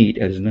we meet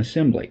as an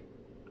assembly.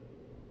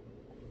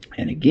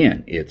 And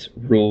again, it's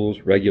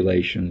rules,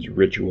 regulations,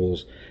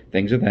 rituals,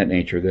 things of that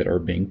nature that are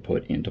being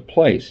put into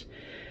place.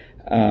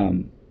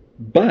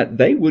 But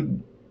they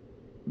would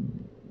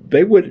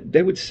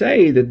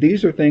say that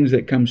these are things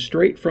that come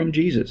straight from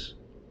Jesus,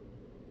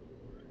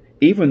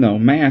 even though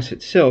Mass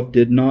itself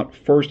did not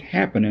first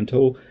happen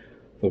until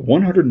the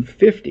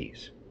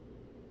 150s.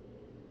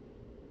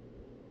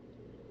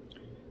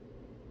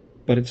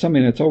 But it's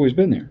something that's always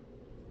been there.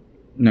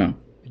 No,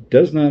 it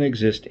does not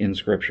exist in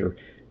Scripture.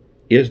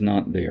 Is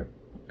not there.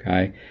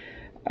 Okay?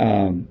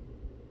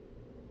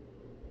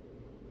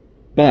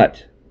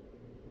 But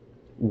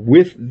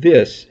with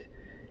this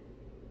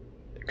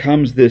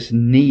comes this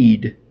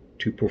need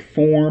to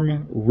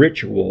perform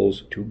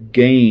rituals to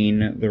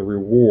gain the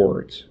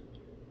rewards.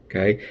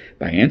 Okay?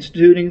 By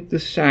instituting the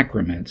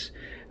sacraments,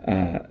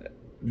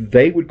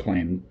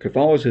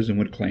 Catholicism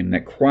would claim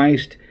that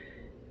Christ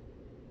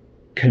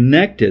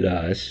connected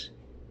us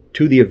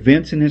to the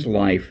events in his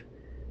life,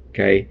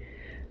 okay,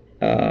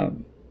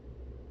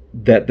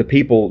 that the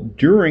people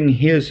during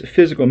his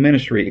physical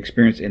ministry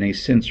experienced in a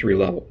sensory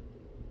level.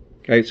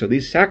 Okay, so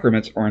these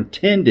sacraments are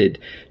intended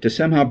to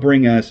somehow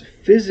bring us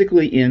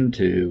physically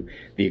into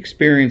the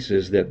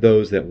experiences that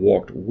those that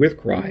walked with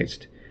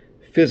Christ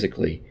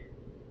physically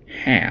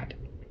had.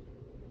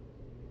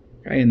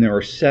 Okay, and there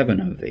are 7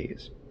 of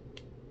these.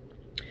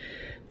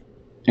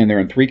 And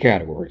they're in 3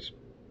 categories.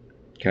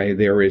 Okay,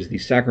 there is the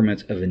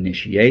sacraments of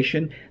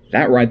initiation.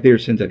 That right there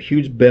sends up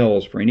huge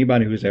bells for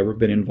anybody who's ever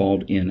been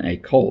involved in a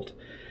cult.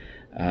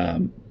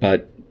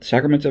 But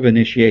sacraments of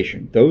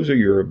initiation, those are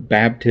your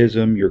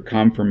baptism, your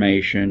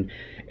confirmation,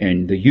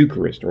 and the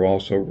Eucharist are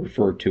also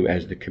referred to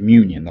as the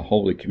communion, the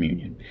Holy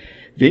Communion.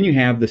 Then you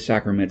have the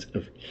sacraments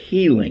of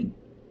healing.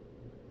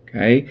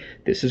 Okay,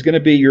 this is going to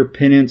be your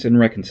penance and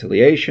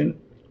reconciliation,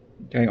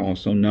 okay,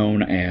 also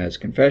known as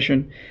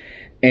confession,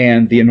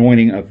 and the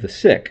anointing of the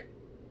sick,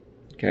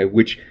 okay,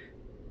 which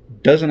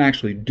doesn't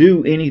actually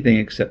do anything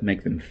except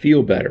make them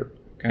feel better,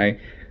 okay.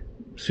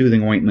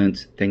 Soothing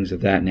ointments, things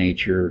of that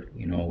nature,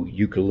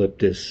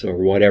 eucalyptus or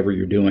whatever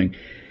you're doing.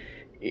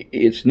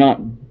 It's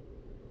not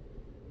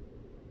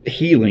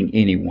healing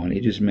anyone.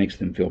 It just makes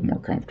them feel more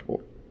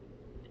comfortable.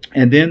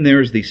 And then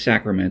there's the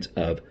sacraments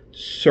of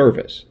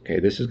service. Okay,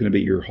 this is going to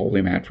be your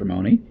holy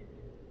matrimony,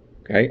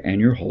 okay, and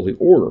your holy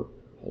order.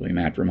 Holy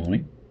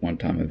matrimony,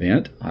 one-time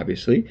event,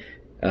 obviously,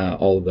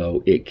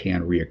 although it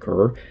can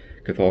reoccur.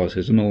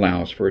 Catholicism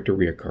allows for it to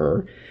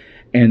reoccur.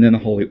 And then the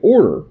holy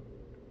order,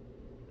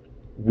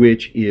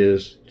 which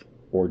is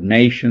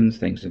ordinations,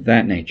 things of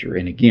that nature.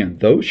 And again,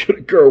 those should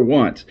occur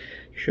once.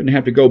 You shouldn't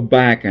have to go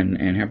back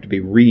and have to be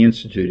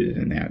reinstituted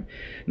in that.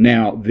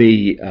 Now,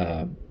 the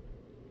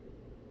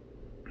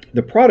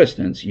The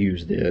Protestants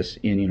use this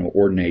in,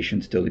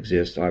 ordination still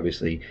exists,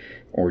 obviously,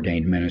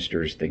 ordained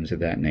ministers, things of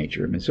that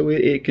nature. And so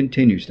it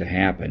continues to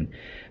happen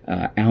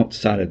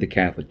outside of the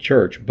Catholic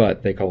Church,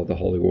 but they call it the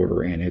Holy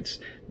Order, and it's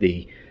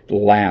the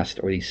last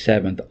or the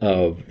seventh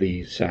of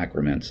the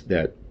sacraments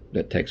that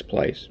takes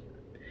place.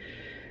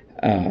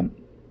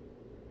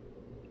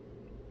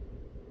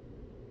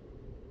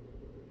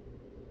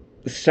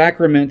 The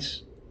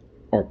sacraments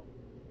are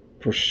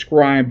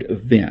prescribed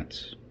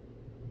events.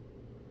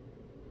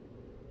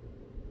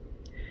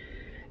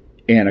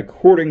 And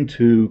according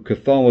to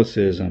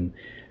Catholicism,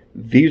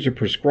 these are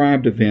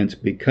prescribed events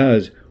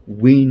because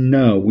we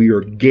know, we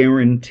are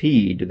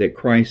guaranteed that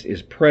Christ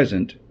is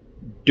present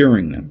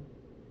during them,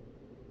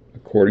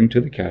 according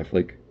to the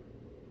Catholic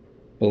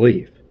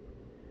belief.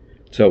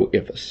 So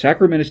if a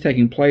sacrament is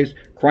taking place,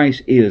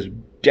 Christ is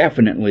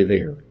definitely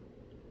there.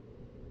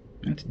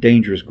 That's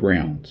dangerous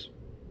grounds.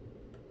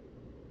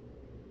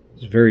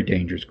 It's very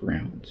dangerous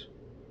grounds.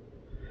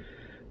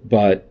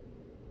 But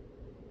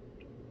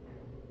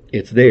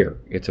it's there.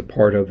 It's a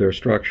part of their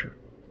structure.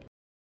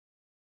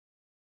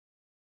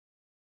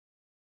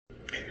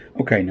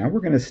 Okay, now we're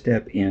going to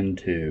step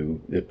into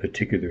the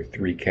particular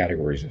three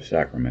categories of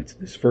sacraments.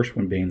 This first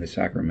one being the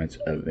sacraments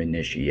of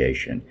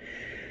initiation.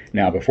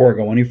 Now, before I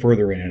go any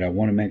further in it, I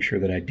want to make sure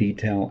that I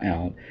detail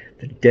out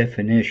the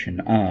definition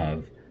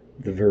of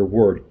the very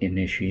word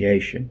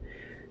initiation.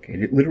 Okay,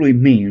 it literally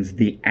means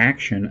the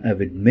action of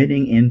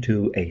admitting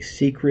into a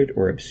secret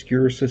or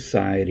obscure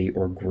society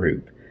or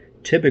group,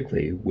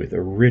 typically with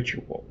a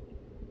ritual.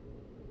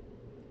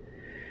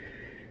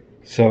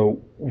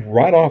 So,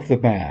 right off the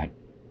bat,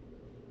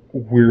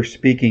 we're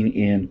speaking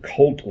in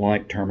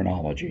cult-like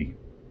terminology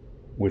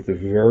with the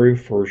very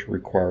first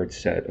required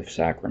set of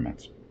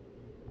sacraments.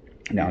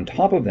 Now, on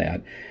top of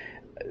that,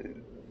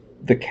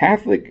 the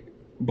Catholic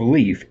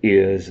belief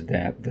is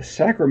that the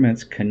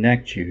sacraments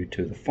connect you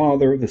to the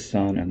Father, the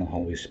Son, and the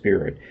Holy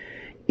Spirit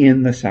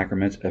in the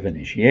sacraments of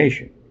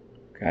initiation.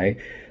 Okay?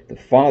 The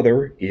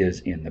Father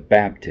is in the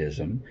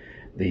baptism,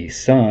 the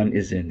Son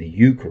is in the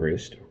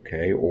Eucharist,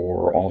 okay,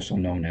 or also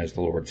known as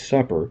the Lord's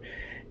Supper,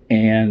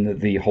 and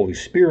the Holy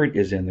Spirit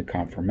is in the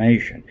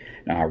confirmation.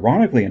 Now,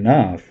 ironically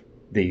enough,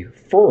 the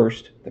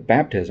first, the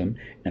baptism,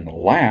 and the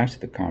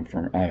last, the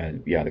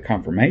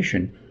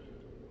confirmation,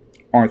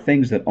 are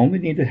things that only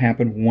need to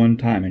happen one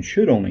time and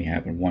should only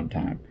happen one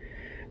time.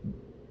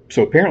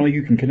 So apparently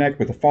you can connect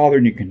with the Father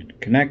and you can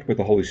connect with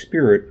the Holy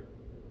Spirit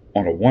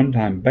on a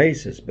one-time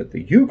basis, but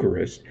the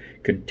Eucharist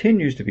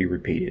continues to be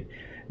repeated,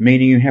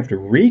 meaning you have to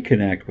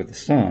reconnect with the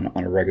Son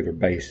on a regular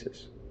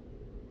basis.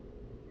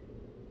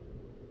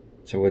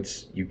 So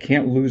you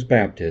can't lose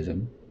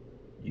baptism,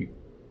 you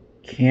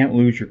can't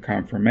lose your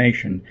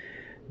confirmation,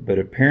 but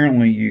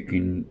apparently you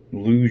can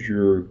lose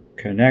your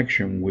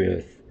connection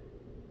with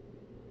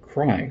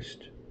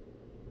Christ.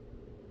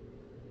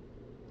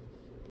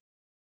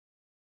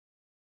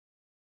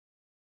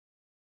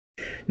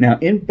 Now,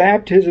 in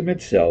baptism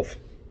itself,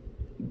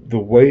 the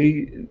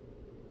way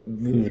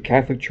the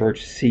Catholic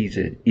Church sees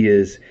it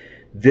is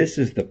this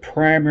is the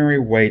primary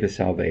way to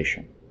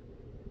salvation.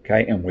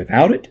 Okay, and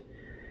without it,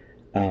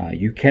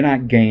 you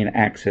cannot gain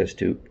access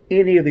to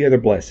any of the other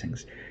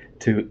blessings,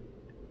 to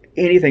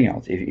anything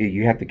else.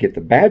 You have to get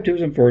the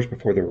baptism first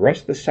before the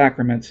rest of the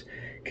sacraments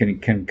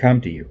can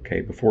come to you,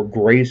 okay, before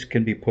grace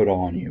can be put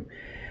on you.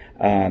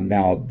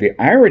 Now, the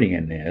irony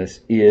in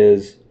this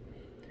is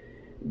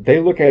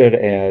they look at it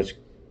as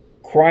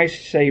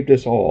Christ saved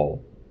us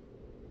all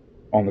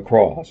on the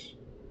cross.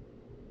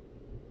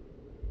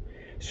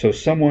 So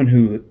someone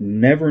who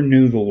never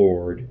knew the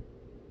Lord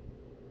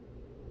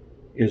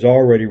is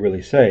already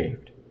really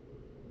saved.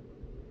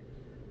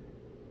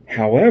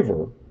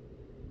 However,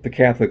 the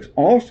Catholics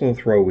also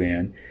throw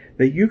in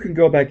that you can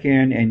go back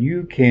in and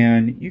you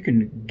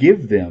can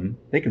give them,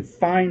 they can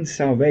find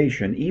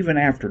salvation even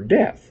after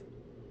death.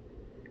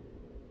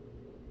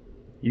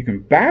 You can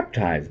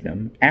baptize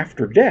them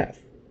after death.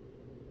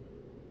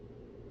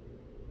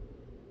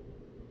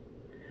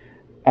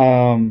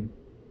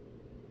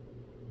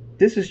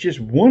 This is just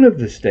one of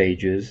the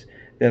stages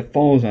that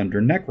falls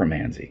under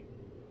necromancy.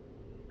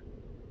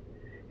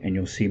 And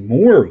you'll see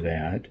more of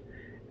that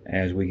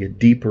as we get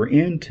deeper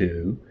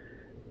into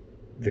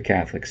the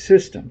Catholic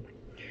system.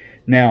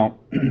 Now,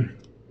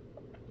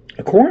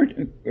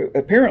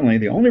 apparently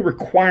the only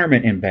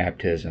requirement in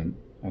baptism,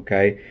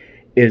 okay,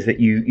 is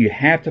that you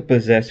have to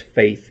possess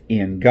faith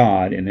in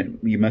God, and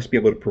you must be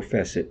able to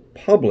profess it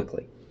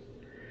publicly.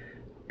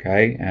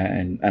 Okay,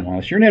 and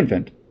unless you're an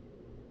infant.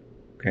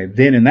 Okay,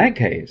 then in that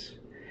case,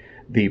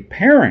 the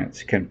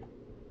parents can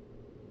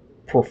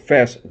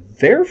profess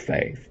their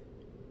faith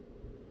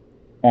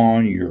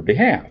on your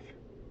behalf.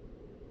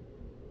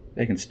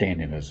 They can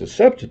stand in as a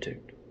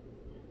substitute.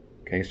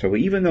 Okay, so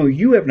even though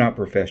you have not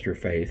professed your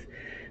faith,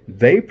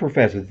 they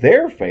profess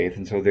their faith,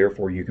 and so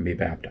therefore you can be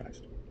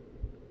baptized.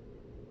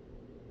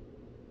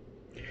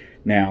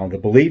 Now, the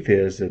belief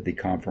is that the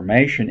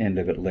confirmation end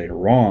of it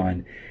later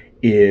on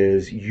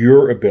is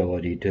your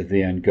ability to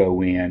then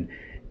go in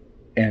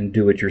and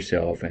do it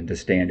yourself and to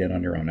stand in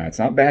on your own. Now, it's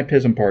not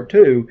baptism part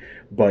two,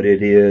 but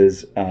it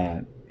is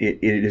it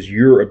is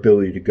your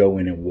ability to go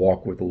in and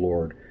walk with the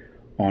Lord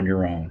on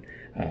your own.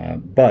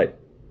 But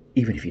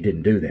even if you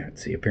didn't do that,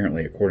 see,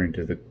 apparently according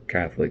to the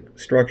Catholic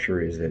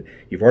structure is that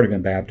you've already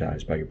been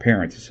baptized by your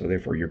parents, so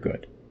therefore you're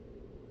good.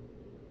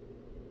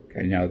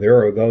 Okay, now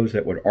there are those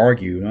that would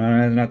argue, no,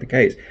 that's not the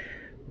case.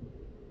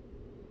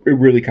 It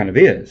really kind of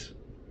is.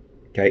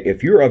 Okay,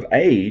 if you're of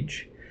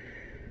age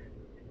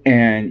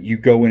and you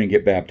go in and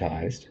get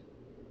baptized,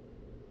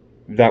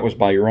 that was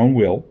by your own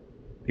will.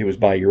 It was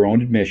by your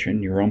own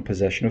admission, your own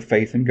possession of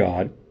faith in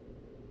God.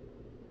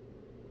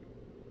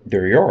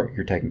 There you are,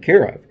 you're taken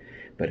care of.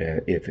 But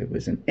if it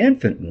was an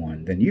infant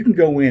one, then you can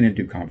go in and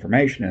do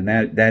confirmation, and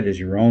that is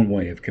your own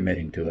way of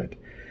committing to it.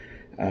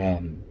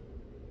 And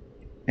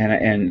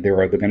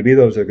there are going to be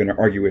those that are going to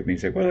argue with me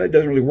and say, well, it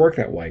doesn't really work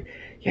that way.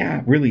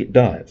 Yeah, really it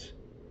does.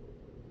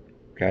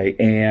 Okay,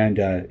 and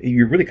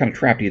you're really kind of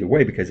trapped either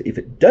way, because if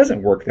it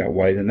doesn't work that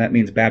way, then that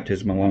means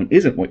baptism alone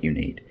isn't what you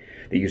need,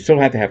 that you still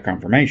have to have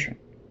confirmation.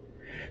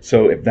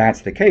 So if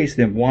that's the case,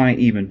 then why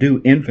even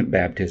do infant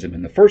baptism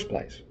in the first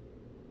place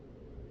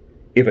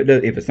if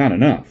it's not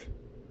enough?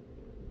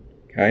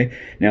 Okay,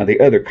 now the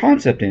other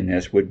concept in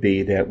this would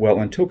be that, well,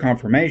 until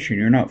confirmation,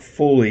 you're not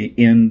fully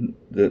in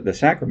the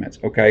sacraments.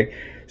 Okay,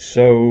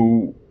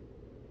 so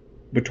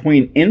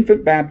between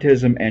infant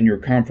baptism and your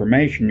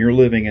confirmation, you're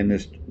living in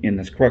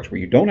this crux where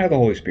you don't have the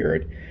Holy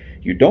Spirit,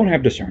 you don't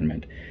have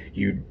discernment,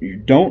 you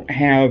don't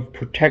have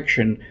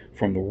protection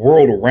from the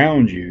world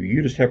around you,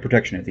 you just have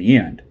protection at the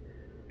end.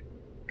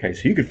 Okay,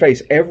 so you could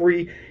face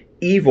every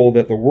evil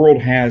that the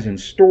world has in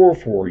store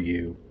for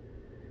you,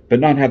 but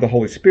not have the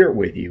Holy Spirit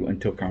with you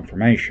until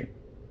confirmation.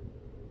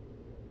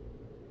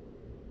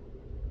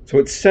 So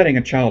it's setting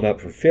a child up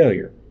for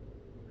failure.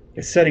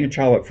 It's setting a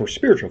child up for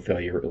spiritual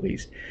failure, at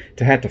least,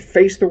 to have to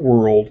face the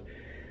world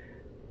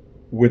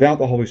without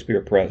the Holy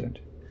Spirit present.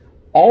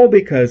 All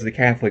because the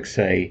Catholics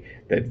say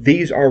that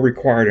these are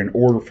required in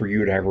order for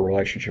you to have a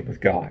relationship with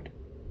God.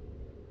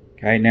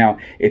 Okay, now,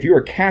 if you're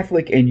a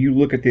Catholic and you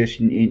look at this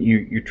and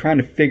you're trying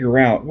to figure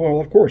out, well,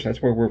 of course, that's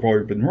where we've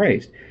already been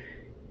raised.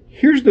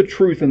 Here's the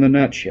truth in the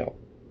nutshell.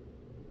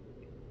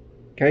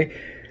 Okay,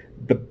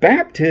 the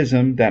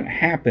baptism that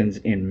happens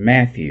in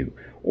Matthew,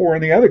 or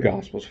in the other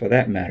Gospels for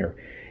that matter,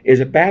 is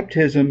a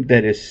baptism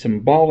that is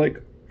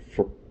symbolic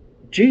for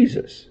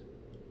Jesus.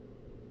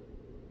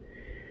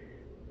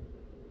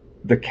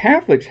 The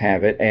Catholics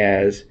have it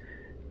as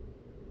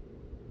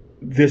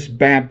this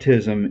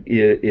baptism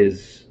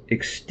is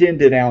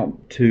extended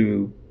out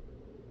to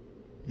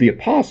the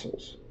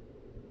apostles,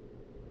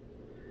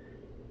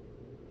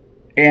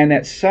 and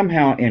that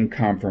somehow in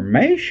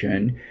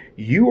confirmation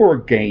you are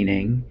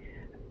gaining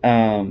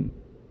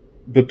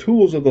the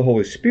tools of the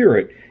Holy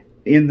Spirit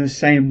in the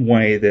same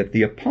way that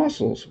the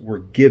apostles were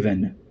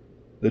given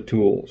the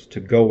tools to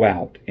go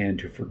out and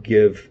to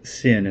forgive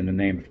sin in the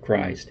name of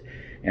Christ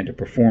and to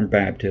perform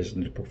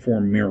baptism, to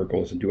perform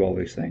miracles and do all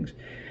these things.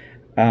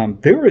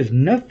 There is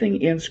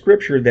nothing in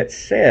Scripture that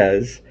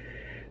says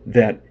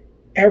that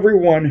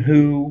everyone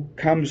who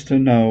comes to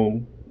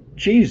know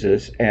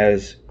Jesus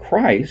as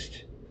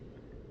Christ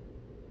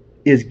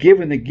is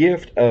given the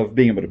gift of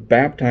being able to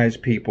baptize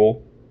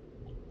people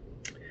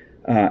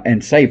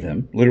and save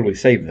them, literally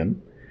save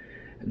them,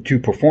 to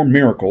perform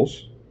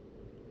miracles,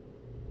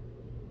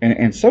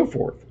 and so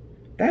forth.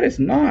 That is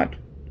not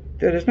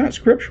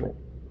scriptural.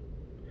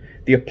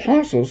 The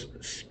apostles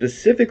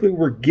specifically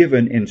were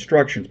given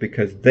instructions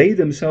because they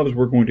themselves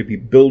were going to be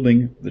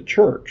building the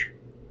church.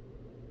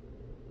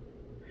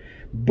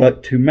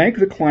 But to make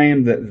the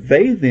claim that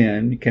they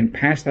then can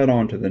pass that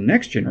on to the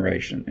next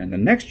generation and the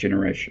next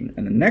generation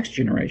and the next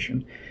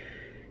generation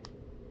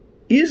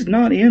is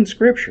not in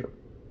Scripture.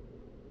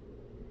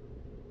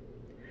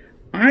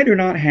 I do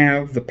not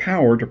have the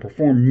power to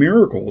perform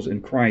miracles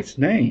in Christ's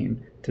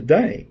name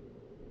today,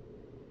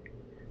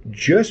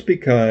 just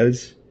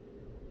because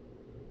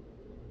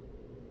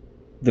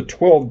the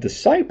 12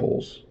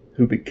 disciples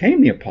who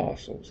became the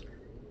apostles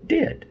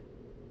did.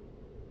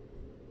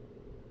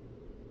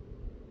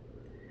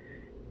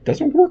 It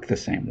doesn't work the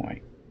same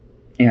way.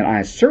 And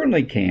I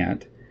certainly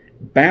can't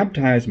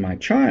baptize my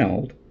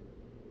child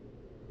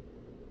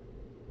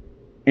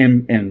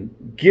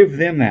and give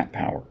them that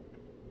power.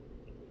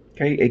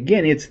 Okay,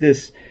 again, it's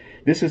this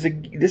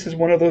is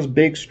one of those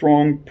big,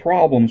 strong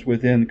problems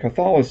within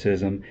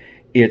Catholicism.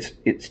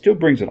 It still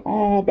brings it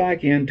all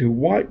back into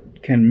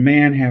what can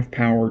man have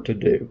power to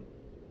do.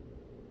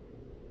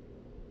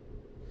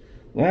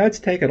 Let's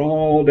take it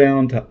all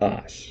down to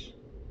us.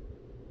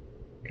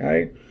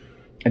 Okay?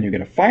 And you're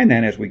going to find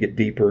that as we get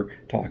deeper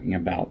talking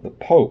about the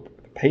Pope,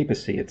 the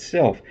papacy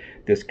itself,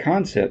 this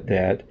concept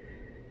that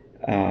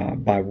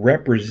by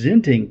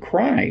representing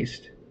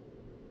Christ,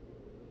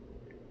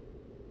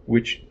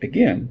 which,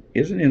 again,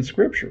 isn't in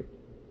Scripture.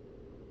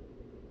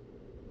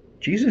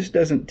 Jesus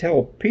doesn't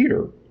tell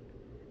Peter,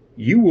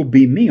 you will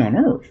be me on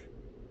earth,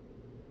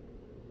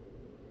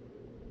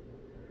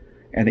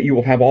 and that you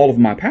will have all of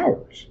my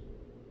powers.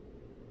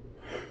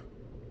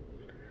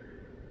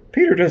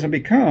 Peter doesn't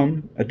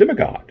become a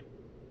demigod.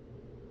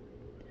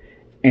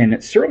 And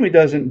it certainly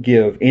doesn't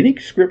give any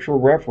scriptural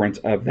reference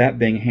of that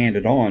being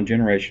handed on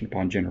generation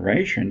upon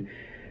generation,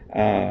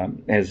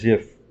 as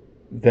if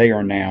they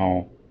are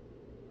now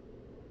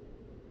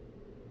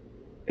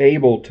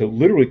able to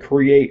literally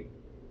create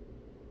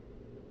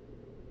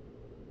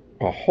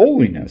a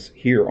holiness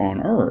here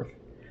on earth.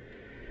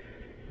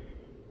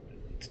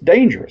 It's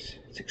dangerous.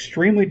 It's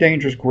extremely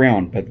dangerous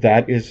ground, but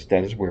that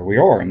is where we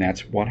are, and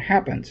that's what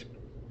happens.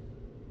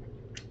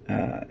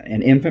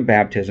 And infant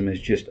baptism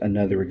is just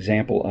another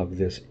example of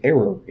this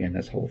error in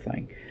this whole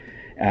thing,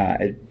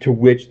 to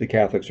which the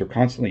Catholics are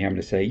constantly having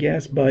to say,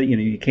 yes, but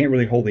you can't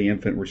really hold the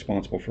infant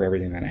responsible for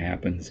everything that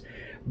happens.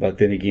 But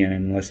then again,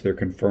 unless they're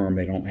confirmed,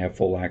 they don't have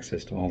full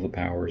access to all the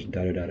powers,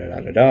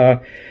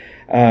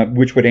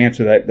 which would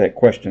answer that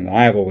question that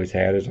I've always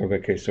had is,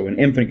 okay, so an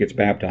infant gets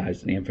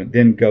baptized, and the infant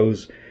then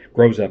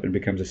grows up and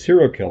becomes a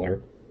serial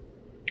killer.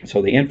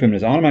 So the infant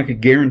is automatically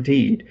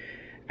guaranteed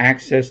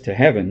access to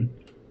heaven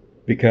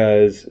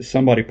because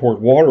somebody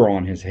poured water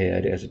on his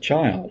head as a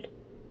child.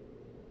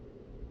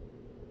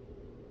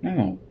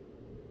 No.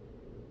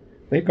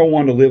 They go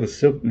on to live a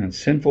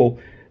sinful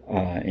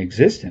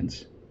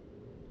existence.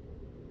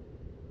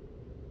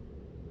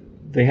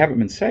 They haven't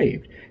been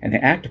saved. And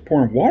the act of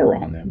pouring water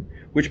on them,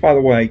 which, by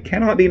the way,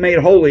 cannot be made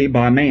holy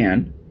by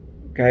man.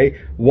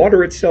 Okay?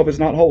 Water itself is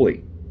not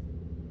holy.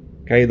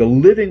 Okay? The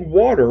living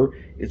water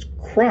is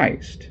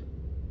Christ,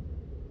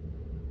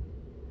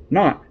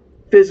 not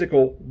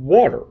physical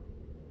water.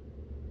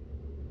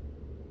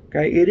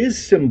 Okay? It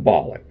is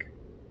symbolic.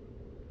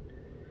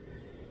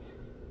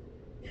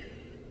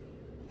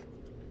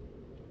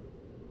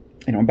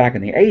 Back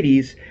in the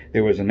 80s,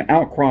 there was an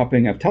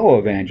outcropping of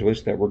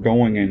televangelists that were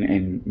going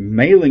and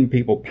mailing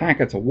people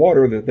packets of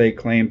water that they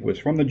claimed was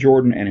from the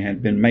Jordan and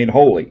had been made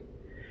holy.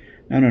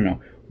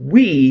 No.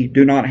 We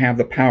do not have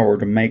the power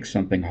to make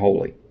something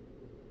holy.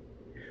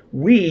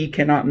 We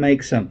cannot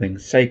make something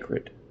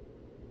sacred.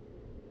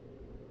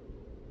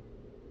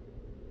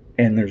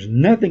 And there's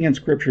nothing in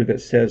Scripture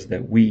that says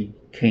that we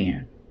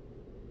can.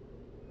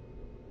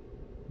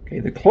 Okay,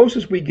 the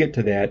closest we get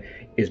to that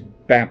is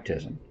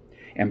baptism.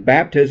 And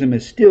baptism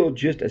is still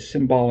just a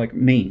symbolic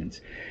means.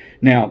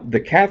 Now,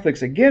 the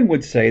Catholics again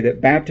would say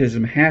that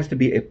baptism has to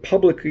be a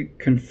publicly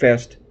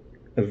confessed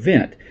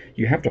event.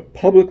 You have to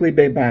publicly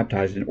be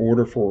baptized in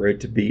order for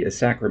it to be a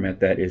sacrament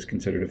that is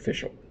considered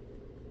official.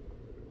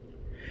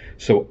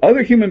 So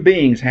other human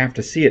beings have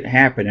to see it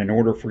happen in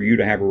order for you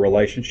to have a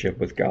relationship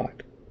with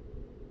God,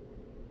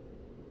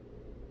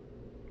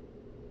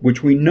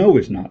 which we know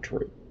is not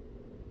true.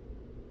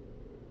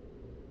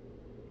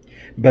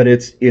 But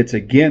it's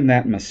again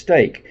that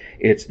mistake.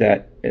 It's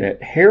that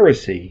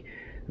heresy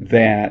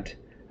that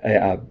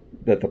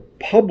the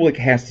public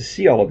has to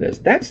see all of this.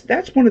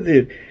 That's one of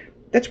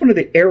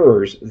the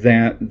errors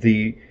that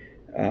the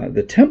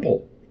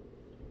temple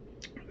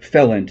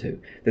fell into,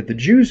 that the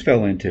Jews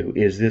fell into,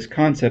 is this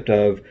concept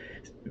of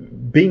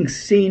being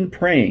seen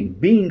praying,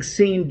 being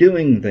seen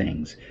doing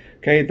things.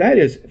 Okay, that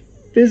is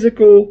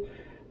physical.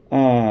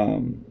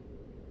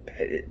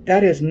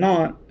 That is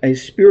not a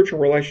spiritual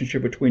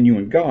relationship between you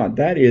and God.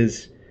 That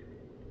is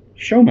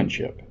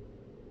showmanship.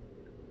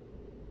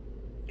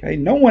 Okay?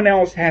 No one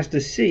else has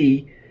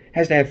to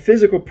have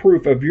physical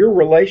proof of your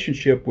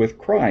relationship with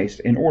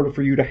Christ in order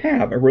for you to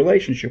have a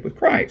relationship with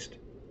Christ.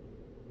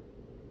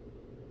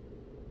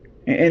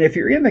 And if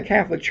you're in the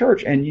Catholic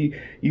Church and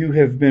you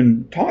have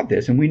been taught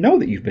this, and we know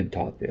that you've been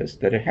taught this,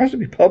 that it has to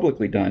be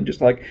publicly done, just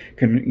like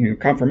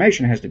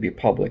confirmation has to be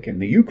public, and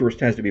the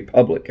Eucharist has to be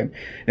public, and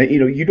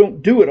you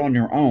don't do it on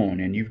your own,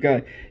 and you've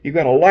got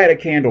to light a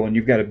candle, and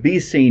you've got to be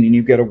seen, and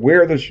you've got to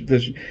wear this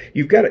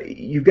you've got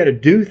to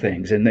do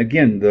things, and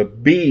again the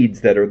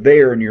beads that are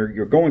there, and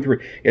you're going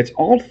through, it's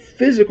all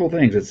physical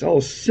things, it's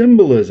all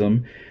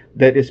symbolism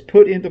that is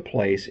put into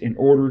place in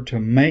order to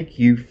make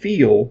you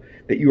feel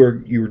that you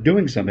are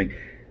doing something,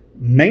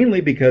 mainly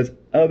because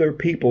other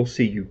people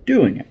see you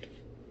doing it.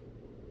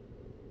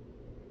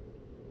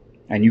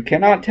 And you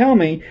cannot tell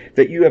me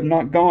that you have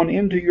not gone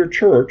into your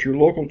church, your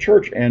local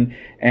church, and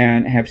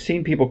have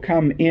seen people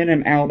come in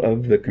and out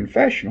of the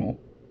confessional,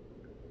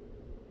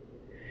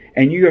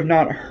 and you have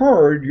not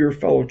heard your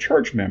fellow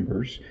church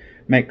members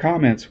make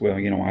comments, well,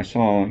 I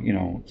saw,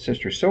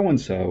 Sister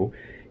so-and-so,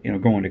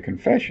 going to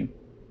confession.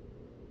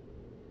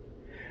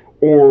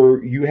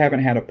 Or you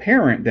haven't had a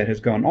parent that has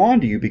gone on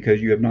to you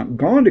because you have not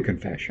gone to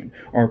confession,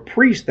 or a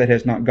priest that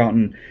has not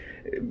gotten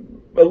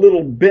a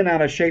little bent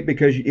out of shape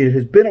because it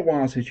has been a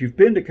while since you've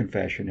been to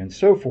confession, and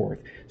so forth,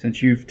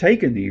 since you've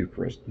taken the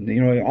Eucharist,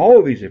 all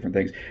of these different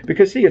things.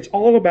 Because see, it's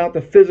all about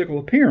the physical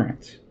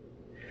appearance,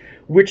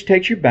 which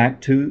takes you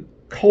back to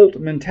cult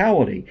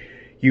mentality.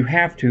 You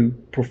have to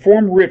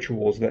perform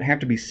rituals that have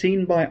to be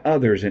seen by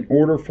others in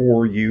order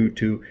for you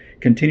to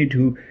continue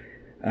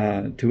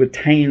to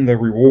attain the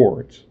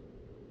rewards.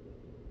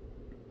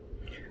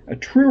 A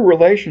true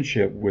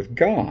relationship with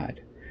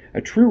God,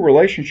 a true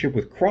relationship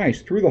with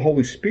Christ through the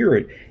Holy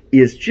Spirit,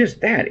 is just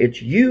that. It's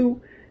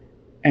you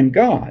and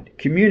God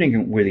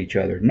communing with each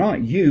other,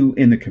 not you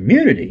in the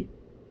community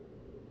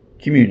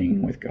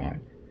communing with God.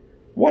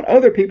 What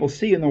other people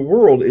see in the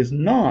world is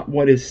not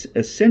what is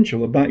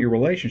essential about your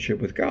relationship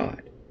with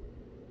God.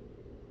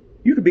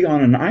 You could be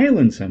on an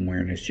island somewhere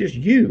and it's just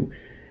you.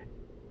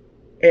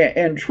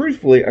 And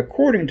truthfully,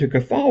 according to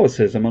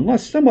Catholicism,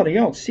 unless somebody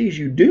else sees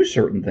you do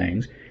certain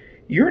things,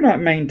 you're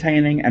not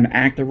maintaining an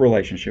active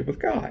relationship with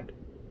God.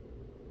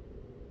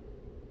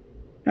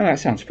 Now that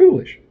sounds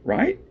foolish,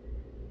 right?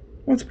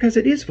 Well, it's because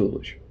it is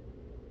foolish.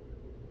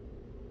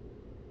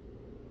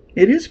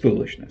 It is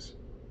foolishness.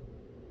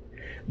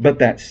 But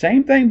that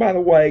same thing, by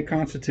the way,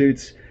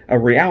 constitutes a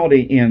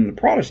reality in the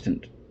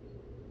Protestant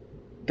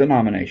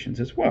denominations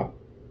as well.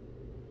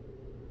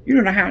 You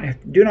do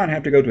not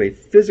have to go to a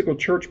physical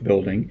church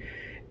building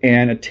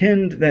and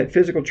attend that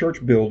physical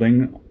church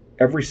building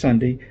every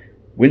Sunday,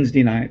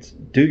 Wednesday nights,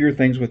 do your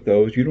things with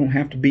those. You don't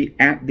have to be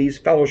at these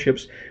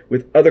fellowships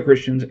with other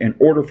Christians in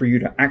order for you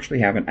to actually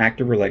have an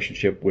active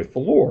relationship with the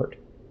Lord.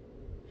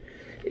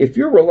 If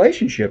your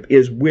relationship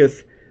is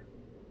with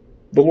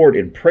the Lord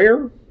in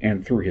prayer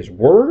and through His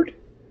Word,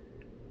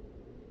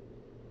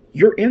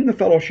 you're in the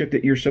fellowship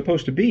that you're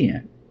supposed to be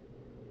in.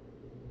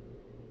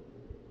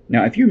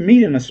 Now, if you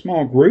meet in a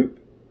small group,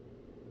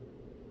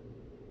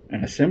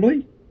 an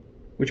assembly,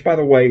 which, by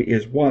the way,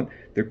 is what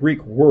the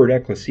Greek word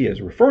ecclesia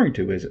is referring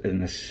to, is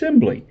an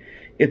assembly.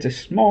 It's a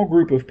small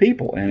group of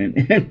people. And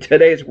in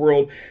today's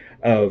world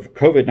of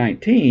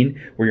COVID-19,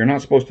 where you're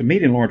not supposed to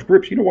meet in large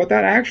groups, you know what?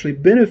 That actually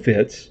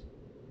benefits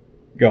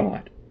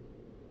God.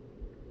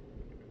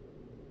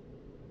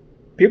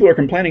 People are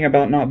complaining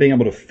about not being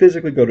able to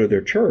physically go to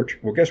their church.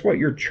 Well, guess what?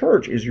 Your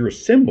church is your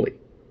assembly.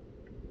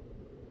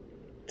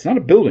 It's not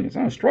a building. It's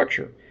not a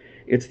structure.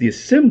 It's the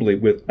assembly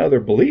with other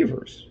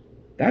believers.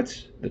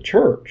 That's the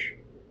church.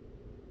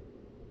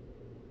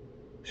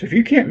 So if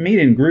you can't meet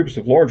in groups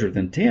of larger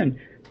than 10,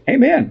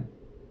 amen.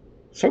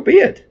 So be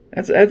it.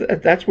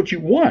 That's what you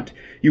want.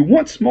 You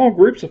want small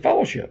groups of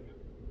fellowship.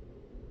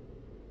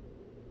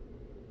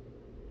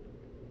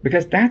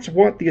 Because that's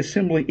what the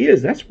assembly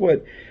is. That's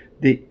what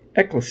the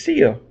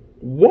ecclesia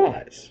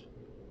was.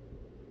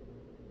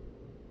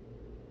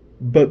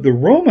 But the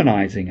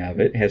Romanizing of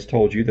it has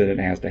told you that it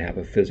has to have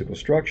a physical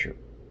structure.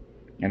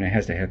 And it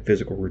has to have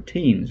physical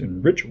routines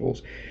and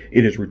rituals.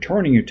 It is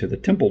returning you to the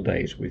temple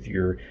days with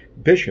your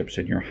bishops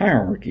and your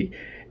hierarchy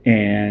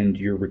and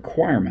your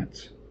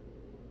requirements.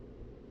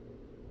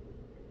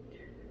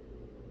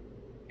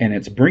 And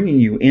it's bringing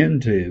you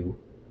into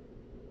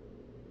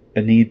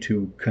a need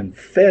to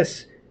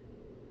confess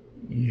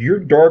your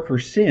darker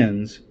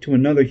sins to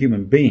another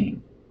human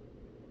being.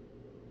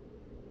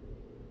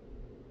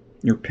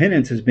 Your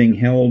penance is being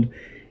held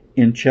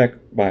in check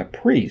by a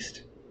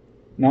priest,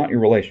 not your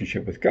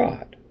relationship with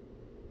God.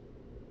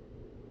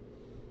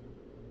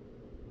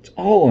 It's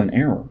all an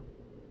error.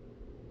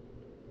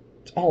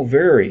 It's all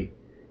very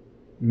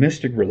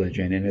mystic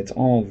religion, and it's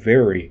all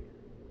very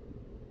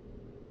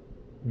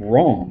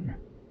wrong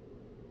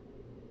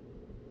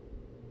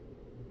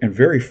and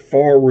very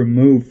far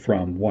removed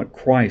from what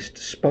Christ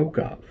spoke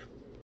of.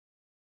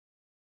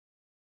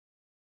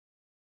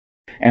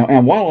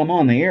 And while I'm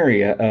on the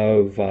area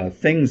of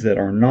things that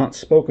are not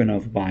spoken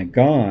of by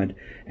God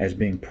as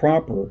being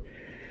proper,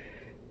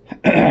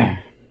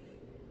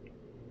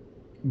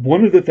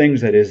 one of the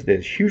things that is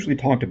hugely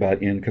talked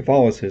about in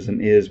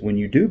Catholicism is when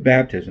you do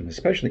baptism,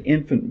 especially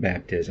infant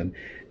baptism,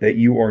 that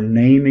you are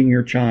naming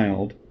your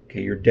child.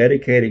 Okay, you're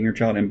dedicating your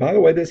child. And by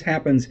the way, this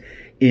happens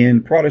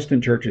in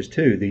Protestant churches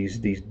too.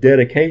 These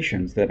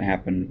dedications that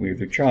happen with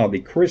your child, the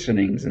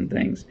christenings and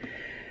things.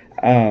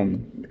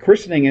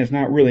 Christening is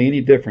not really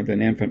any different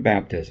than infant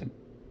baptism.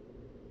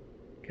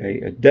 Okay,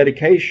 a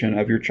dedication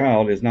of your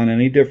child is not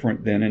any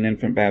different than an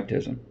infant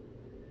baptism.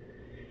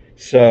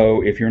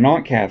 So if you're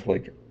not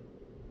Catholic,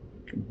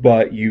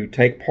 but you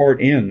take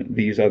part in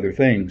these other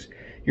things,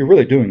 you're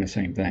really doing the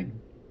same thing.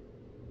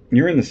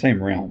 You're in the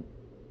same realm.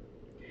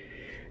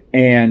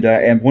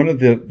 And one of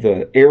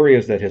the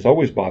areas that has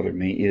always bothered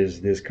me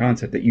is this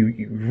concept that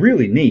you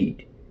really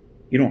need,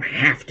 you don't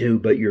have to,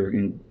 but you're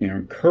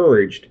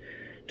encouraged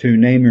to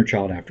name your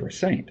child after a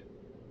saint.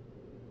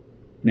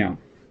 Now,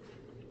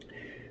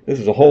 this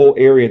is a whole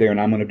area there, and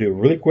I'm going to do a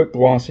really quick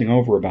glossing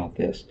over about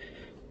this.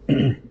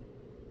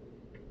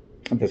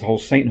 This whole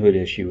sainthood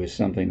issue is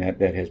something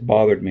that has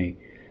bothered me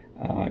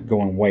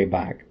going way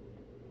back.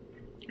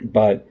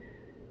 But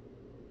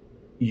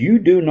you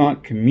do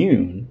not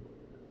commune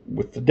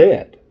with the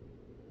dead.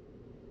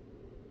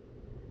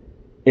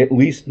 At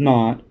least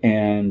not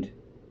and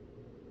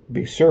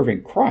be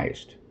serving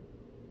Christ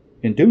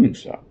in doing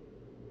so.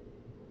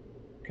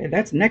 Okay,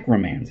 that's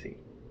necromancy.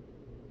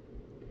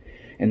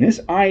 And this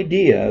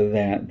idea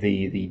that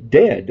the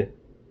dead,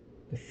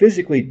 the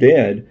physically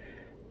dead,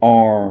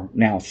 are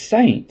now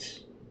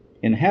saints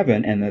in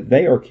heaven and that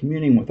they are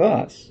communing with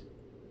us.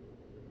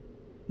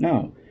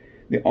 No,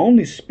 the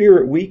only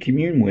spirit we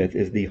commune with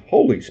is the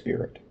Holy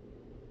Spirit,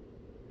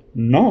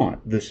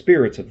 not the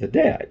spirits of the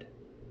dead.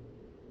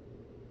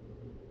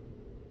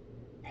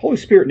 Holy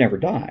Spirit never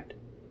died.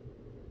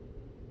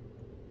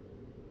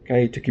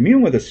 Okay, to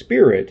commune with the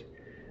spirit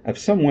of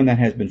someone that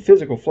has been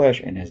physical flesh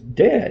and is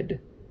dead,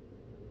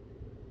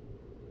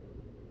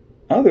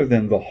 other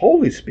than the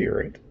Holy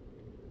Spirit,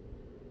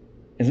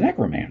 is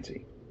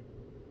necromancy.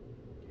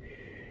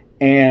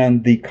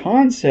 And the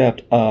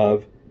concept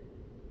of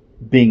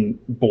being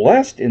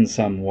blessed in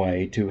some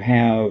way to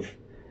have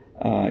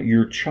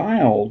your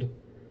child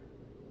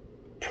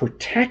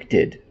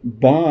protected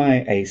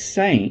by a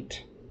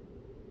saint,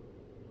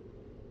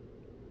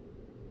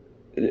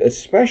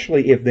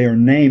 especially if they're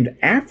named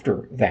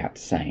after that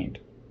saint,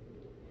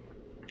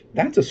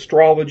 that's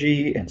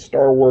astrology and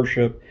star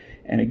worship,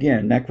 and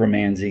again,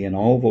 necromancy and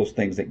all those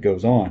things that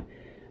goes on.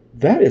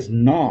 That is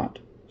not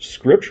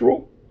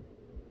scriptural,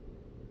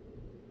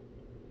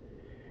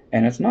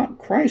 and it's not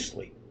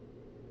Christly.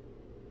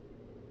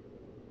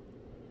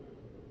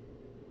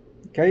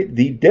 Okay,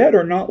 the dead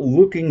are not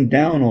looking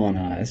down on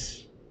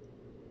us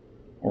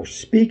or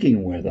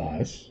speaking with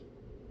us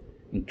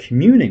and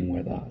communing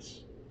with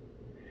us.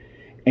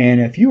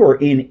 And if you are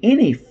in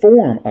any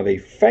form of a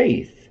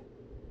faith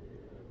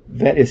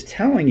that is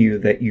telling you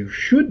that you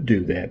should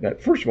do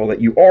that first of all,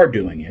 that you are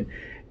doing it,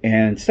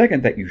 and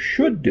second, that you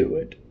should do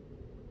it,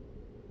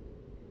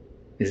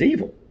 is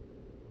evil.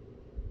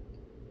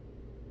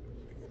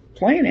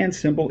 Plain and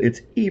simple,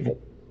 it's evil.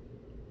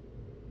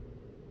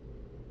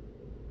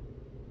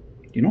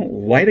 You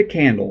don't light a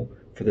candle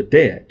for the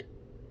dead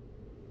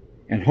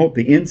and hope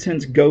the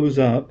incense goes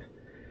up,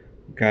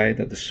 okay,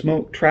 that the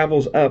smoke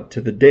travels up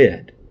to the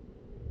dead.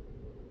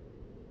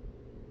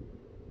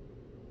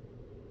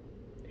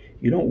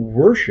 You don't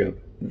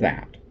worship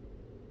that.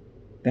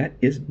 That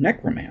is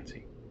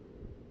necromancy.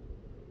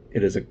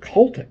 It is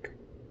occultic.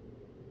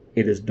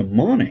 It is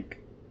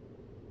demonic.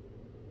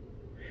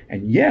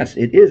 And yes,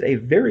 it is a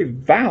very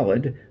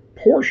valid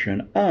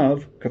portion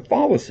of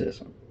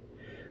Catholicism.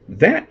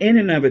 That in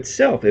and of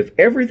itself, if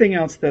everything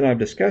else that I've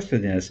discussed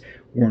in this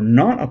were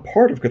not a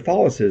part of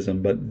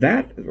Catholicism, but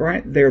that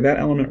right there, that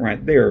element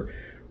right there,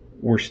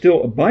 we're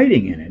still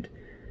abiding in it,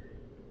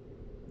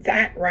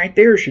 that right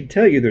there should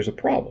tell you there's a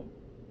problem.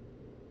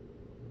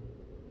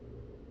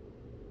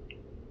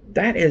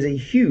 That is a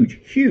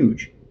huge,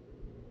 huge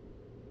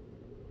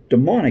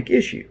demonic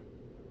issue.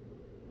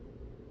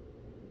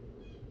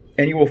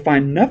 And you will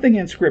find nothing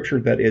in Scripture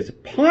that is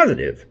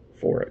positive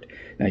for it.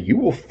 Now, you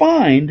will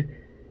find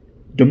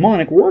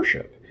demonic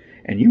worship,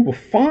 and you will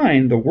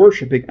find the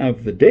worshiping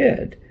of the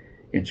dead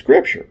in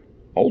Scripture,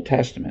 Old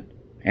Testament,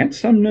 and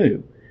some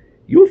New.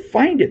 You'll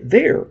find it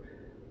there.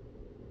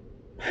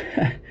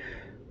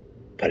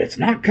 But it's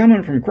not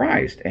coming from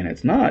Christ, and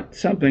it's not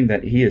something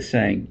that He is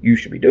saying you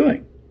should be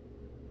doing.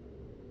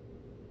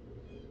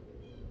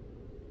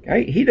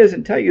 Okay? He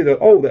doesn't tell you that,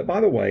 oh, that by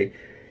the way,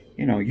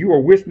 you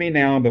are with me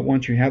now, but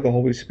once you have the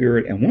Holy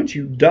Spirit, and once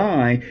you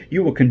die,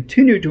 you will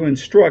continue to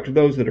instruct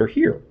those that are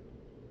here.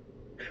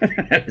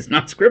 That is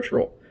not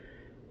scriptural.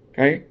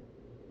 Okay?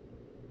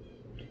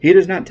 He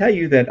does not tell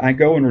you that I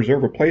go and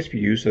reserve a place for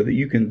you so that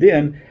you can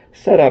then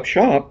set up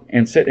shop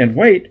and sit and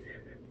wait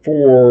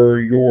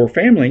for your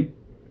family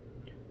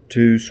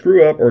to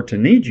screw up or to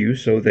need you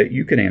so that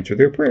you can answer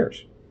their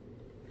prayers.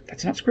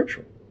 That's not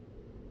scriptural.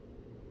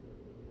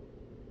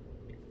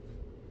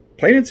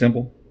 Plain and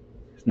simple,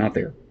 it's not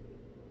there.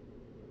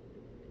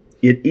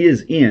 It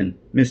is in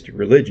mystic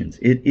religions.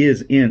 It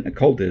is in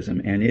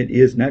occultism, and it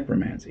is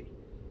necromancy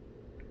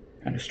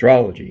and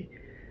astrology,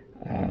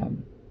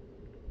 and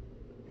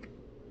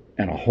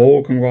a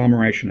whole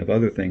conglomeration of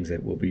other things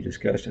that will be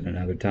discussed at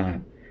another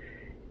time,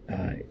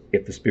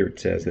 if the Spirit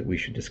says that we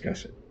should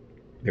discuss it.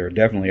 There are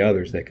definitely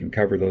others that can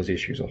cover those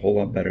issues a whole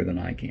lot better than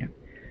I can.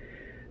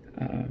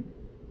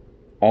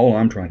 All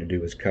I'm trying to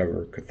do is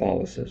cover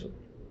Catholicism.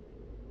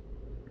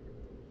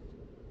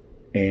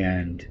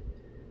 And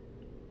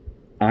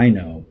I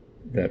know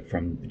that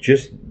from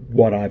just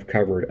what I've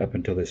covered up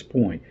until this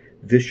point,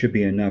 this should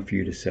be enough for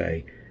you to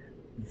say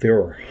there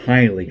are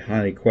highly,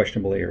 highly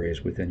questionable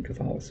areas within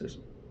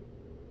Catholicism.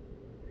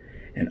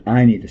 And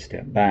I need to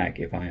step back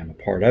if I am a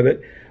part of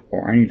it,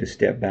 or I need to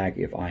step back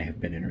if I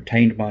have been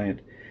entertained by it,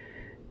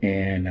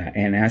 and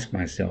ask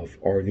myself,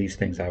 are these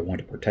things I want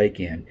to partake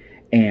in,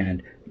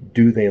 and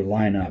do they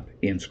line up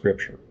in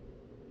Scripture?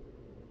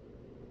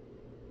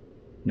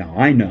 Now,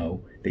 I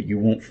know that you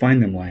won't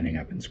find them lining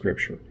up in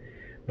Scripture,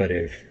 but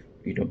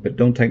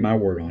don't take my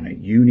word on it.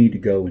 You need to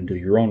go and do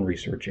your own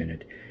research in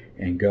it,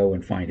 and go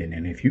and find it.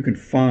 And if you can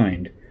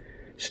find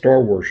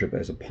star worship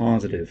as a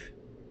positive,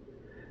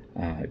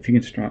 if you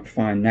can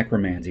find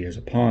necromancy as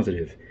a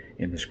positive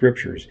in the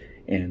Scriptures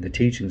and in the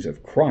teachings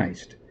of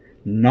Christ,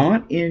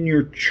 not in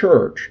your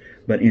church,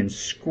 but in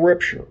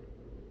Scripture.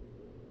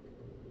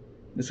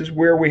 This is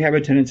where we have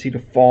a tendency to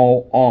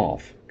fall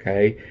off.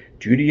 Okay,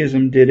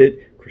 Judaism did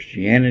it,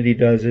 Christianity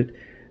does it,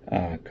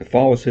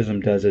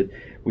 Catholicism does it.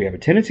 We have a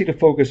tendency to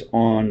focus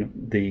on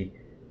the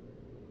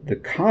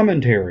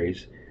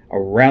commentaries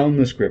around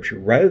the Scripture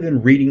rather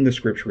than reading the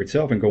Scripture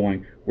itself and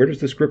going, where does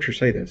the Scripture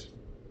say this?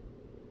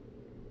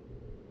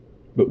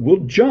 But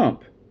we'll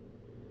jump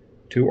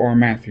to our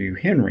Matthew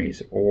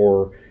Henrys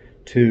or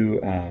to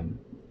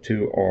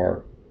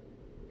our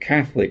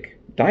Catholic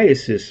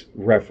diocese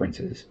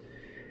references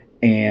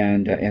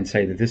and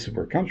say that this is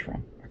where it comes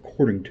from,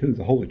 according to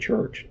the Holy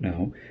Church.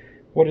 No.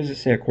 What does it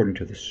say according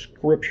to the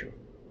Scripture?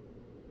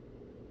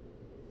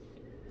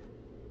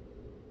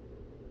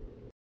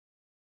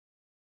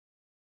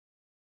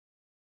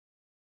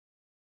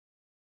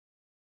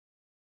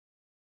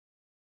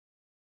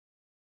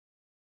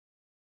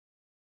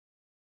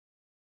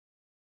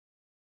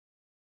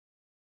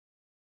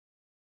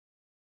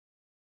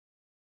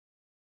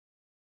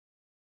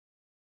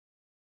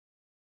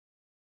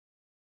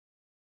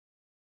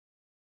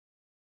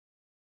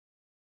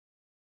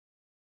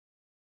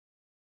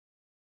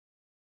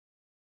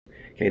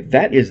 Okay,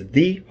 that is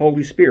the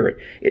Holy Spirit.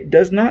 It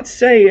does not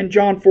say in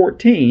John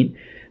 14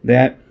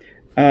 that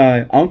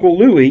Uncle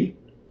Louie,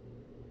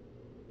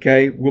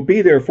 okay, will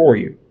be there for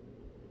you.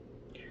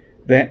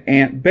 That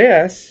Aunt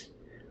Bess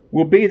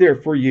will be there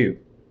for you.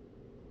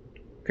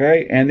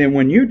 Okay, and then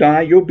when you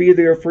die, you'll be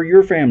there for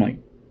your family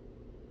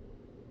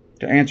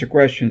to answer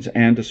questions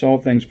and to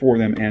solve things for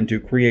them and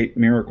to create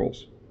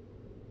miracles.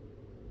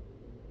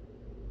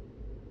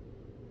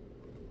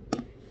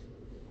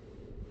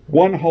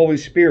 One Holy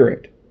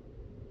Spirit.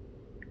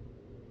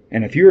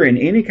 And if you're in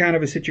any kind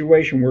of a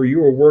situation where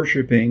you are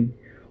worshiping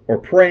or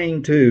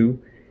praying to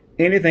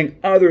anything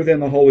other than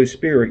the Holy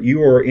Spirit,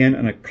 you are in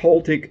an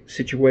occultic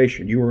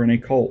situation. You are in a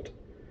cult.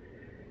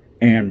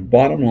 And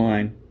bottom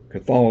line,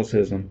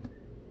 Catholicism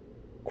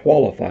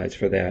qualifies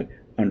for that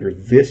under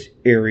this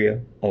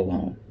area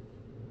alone.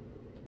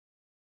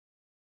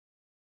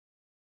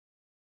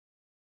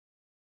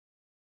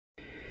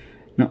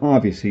 Now,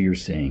 obviously, you're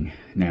seeing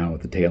now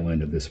at the tail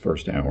end of this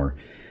first hour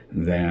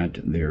that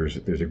there's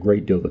a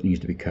great deal that needs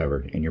to be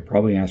covered, and you're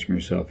probably asking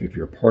yourself, if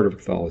you're a part of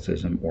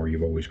Catholicism or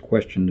you've always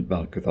questioned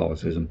about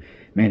Catholicism,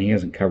 man, he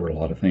hasn't covered a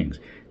lot of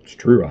things. It's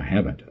true, I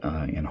haven't,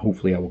 and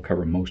hopefully I will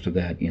cover most of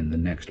that in the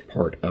next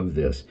part of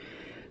this.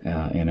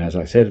 And as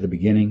I said at the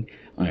beginning,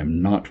 I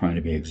am not trying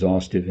to be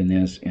exhaustive in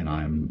this, and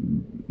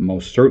I'm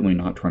most certainly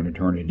not trying to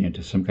turn it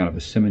into some kind of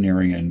a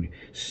seminary and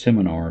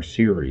seminar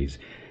series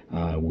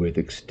with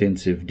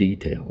extensive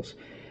details.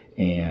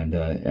 And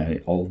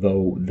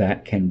although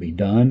that can be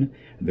done,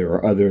 there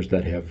are others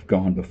that have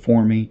gone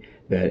before me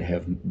that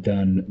have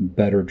done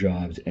better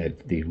jobs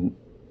at the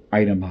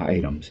item by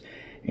items.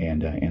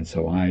 And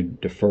so I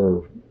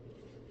defer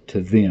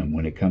to them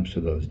when it comes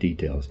to those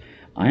details.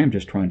 I am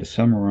just trying to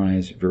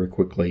summarize very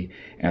quickly,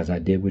 as I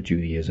did with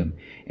Judaism,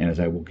 and as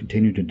I will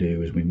continue to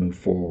do as we move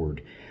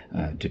forward,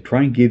 to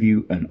try and give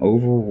you an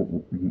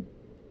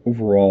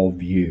overall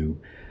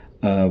view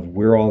of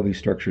where all these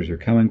structures are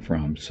coming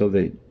from, so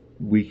that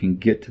we can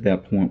get to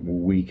that point where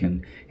we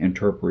can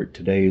interpret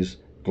today's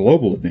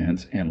global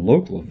events and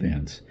local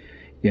events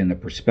in the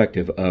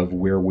perspective of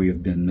where we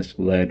have been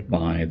misled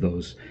by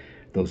those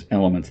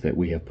elements that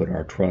we have put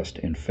our trust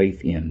and faith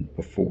in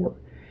before.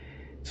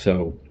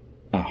 So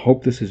I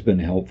hope this has been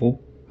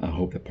helpful. I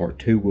hope that part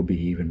 2 will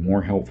be even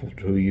more helpful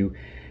to you.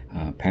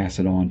 Pass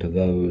it on to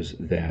those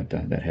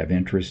that have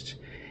interests,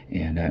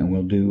 and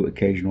we'll do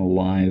occasional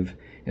live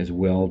as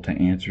well to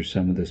answer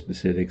some of the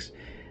specifics.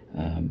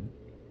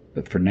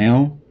 But for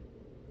now,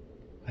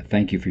 I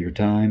thank you for your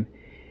time,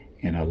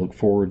 and I look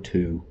forward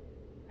to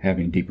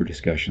having deeper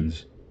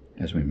discussions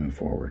as we move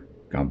forward.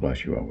 God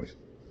bless you always.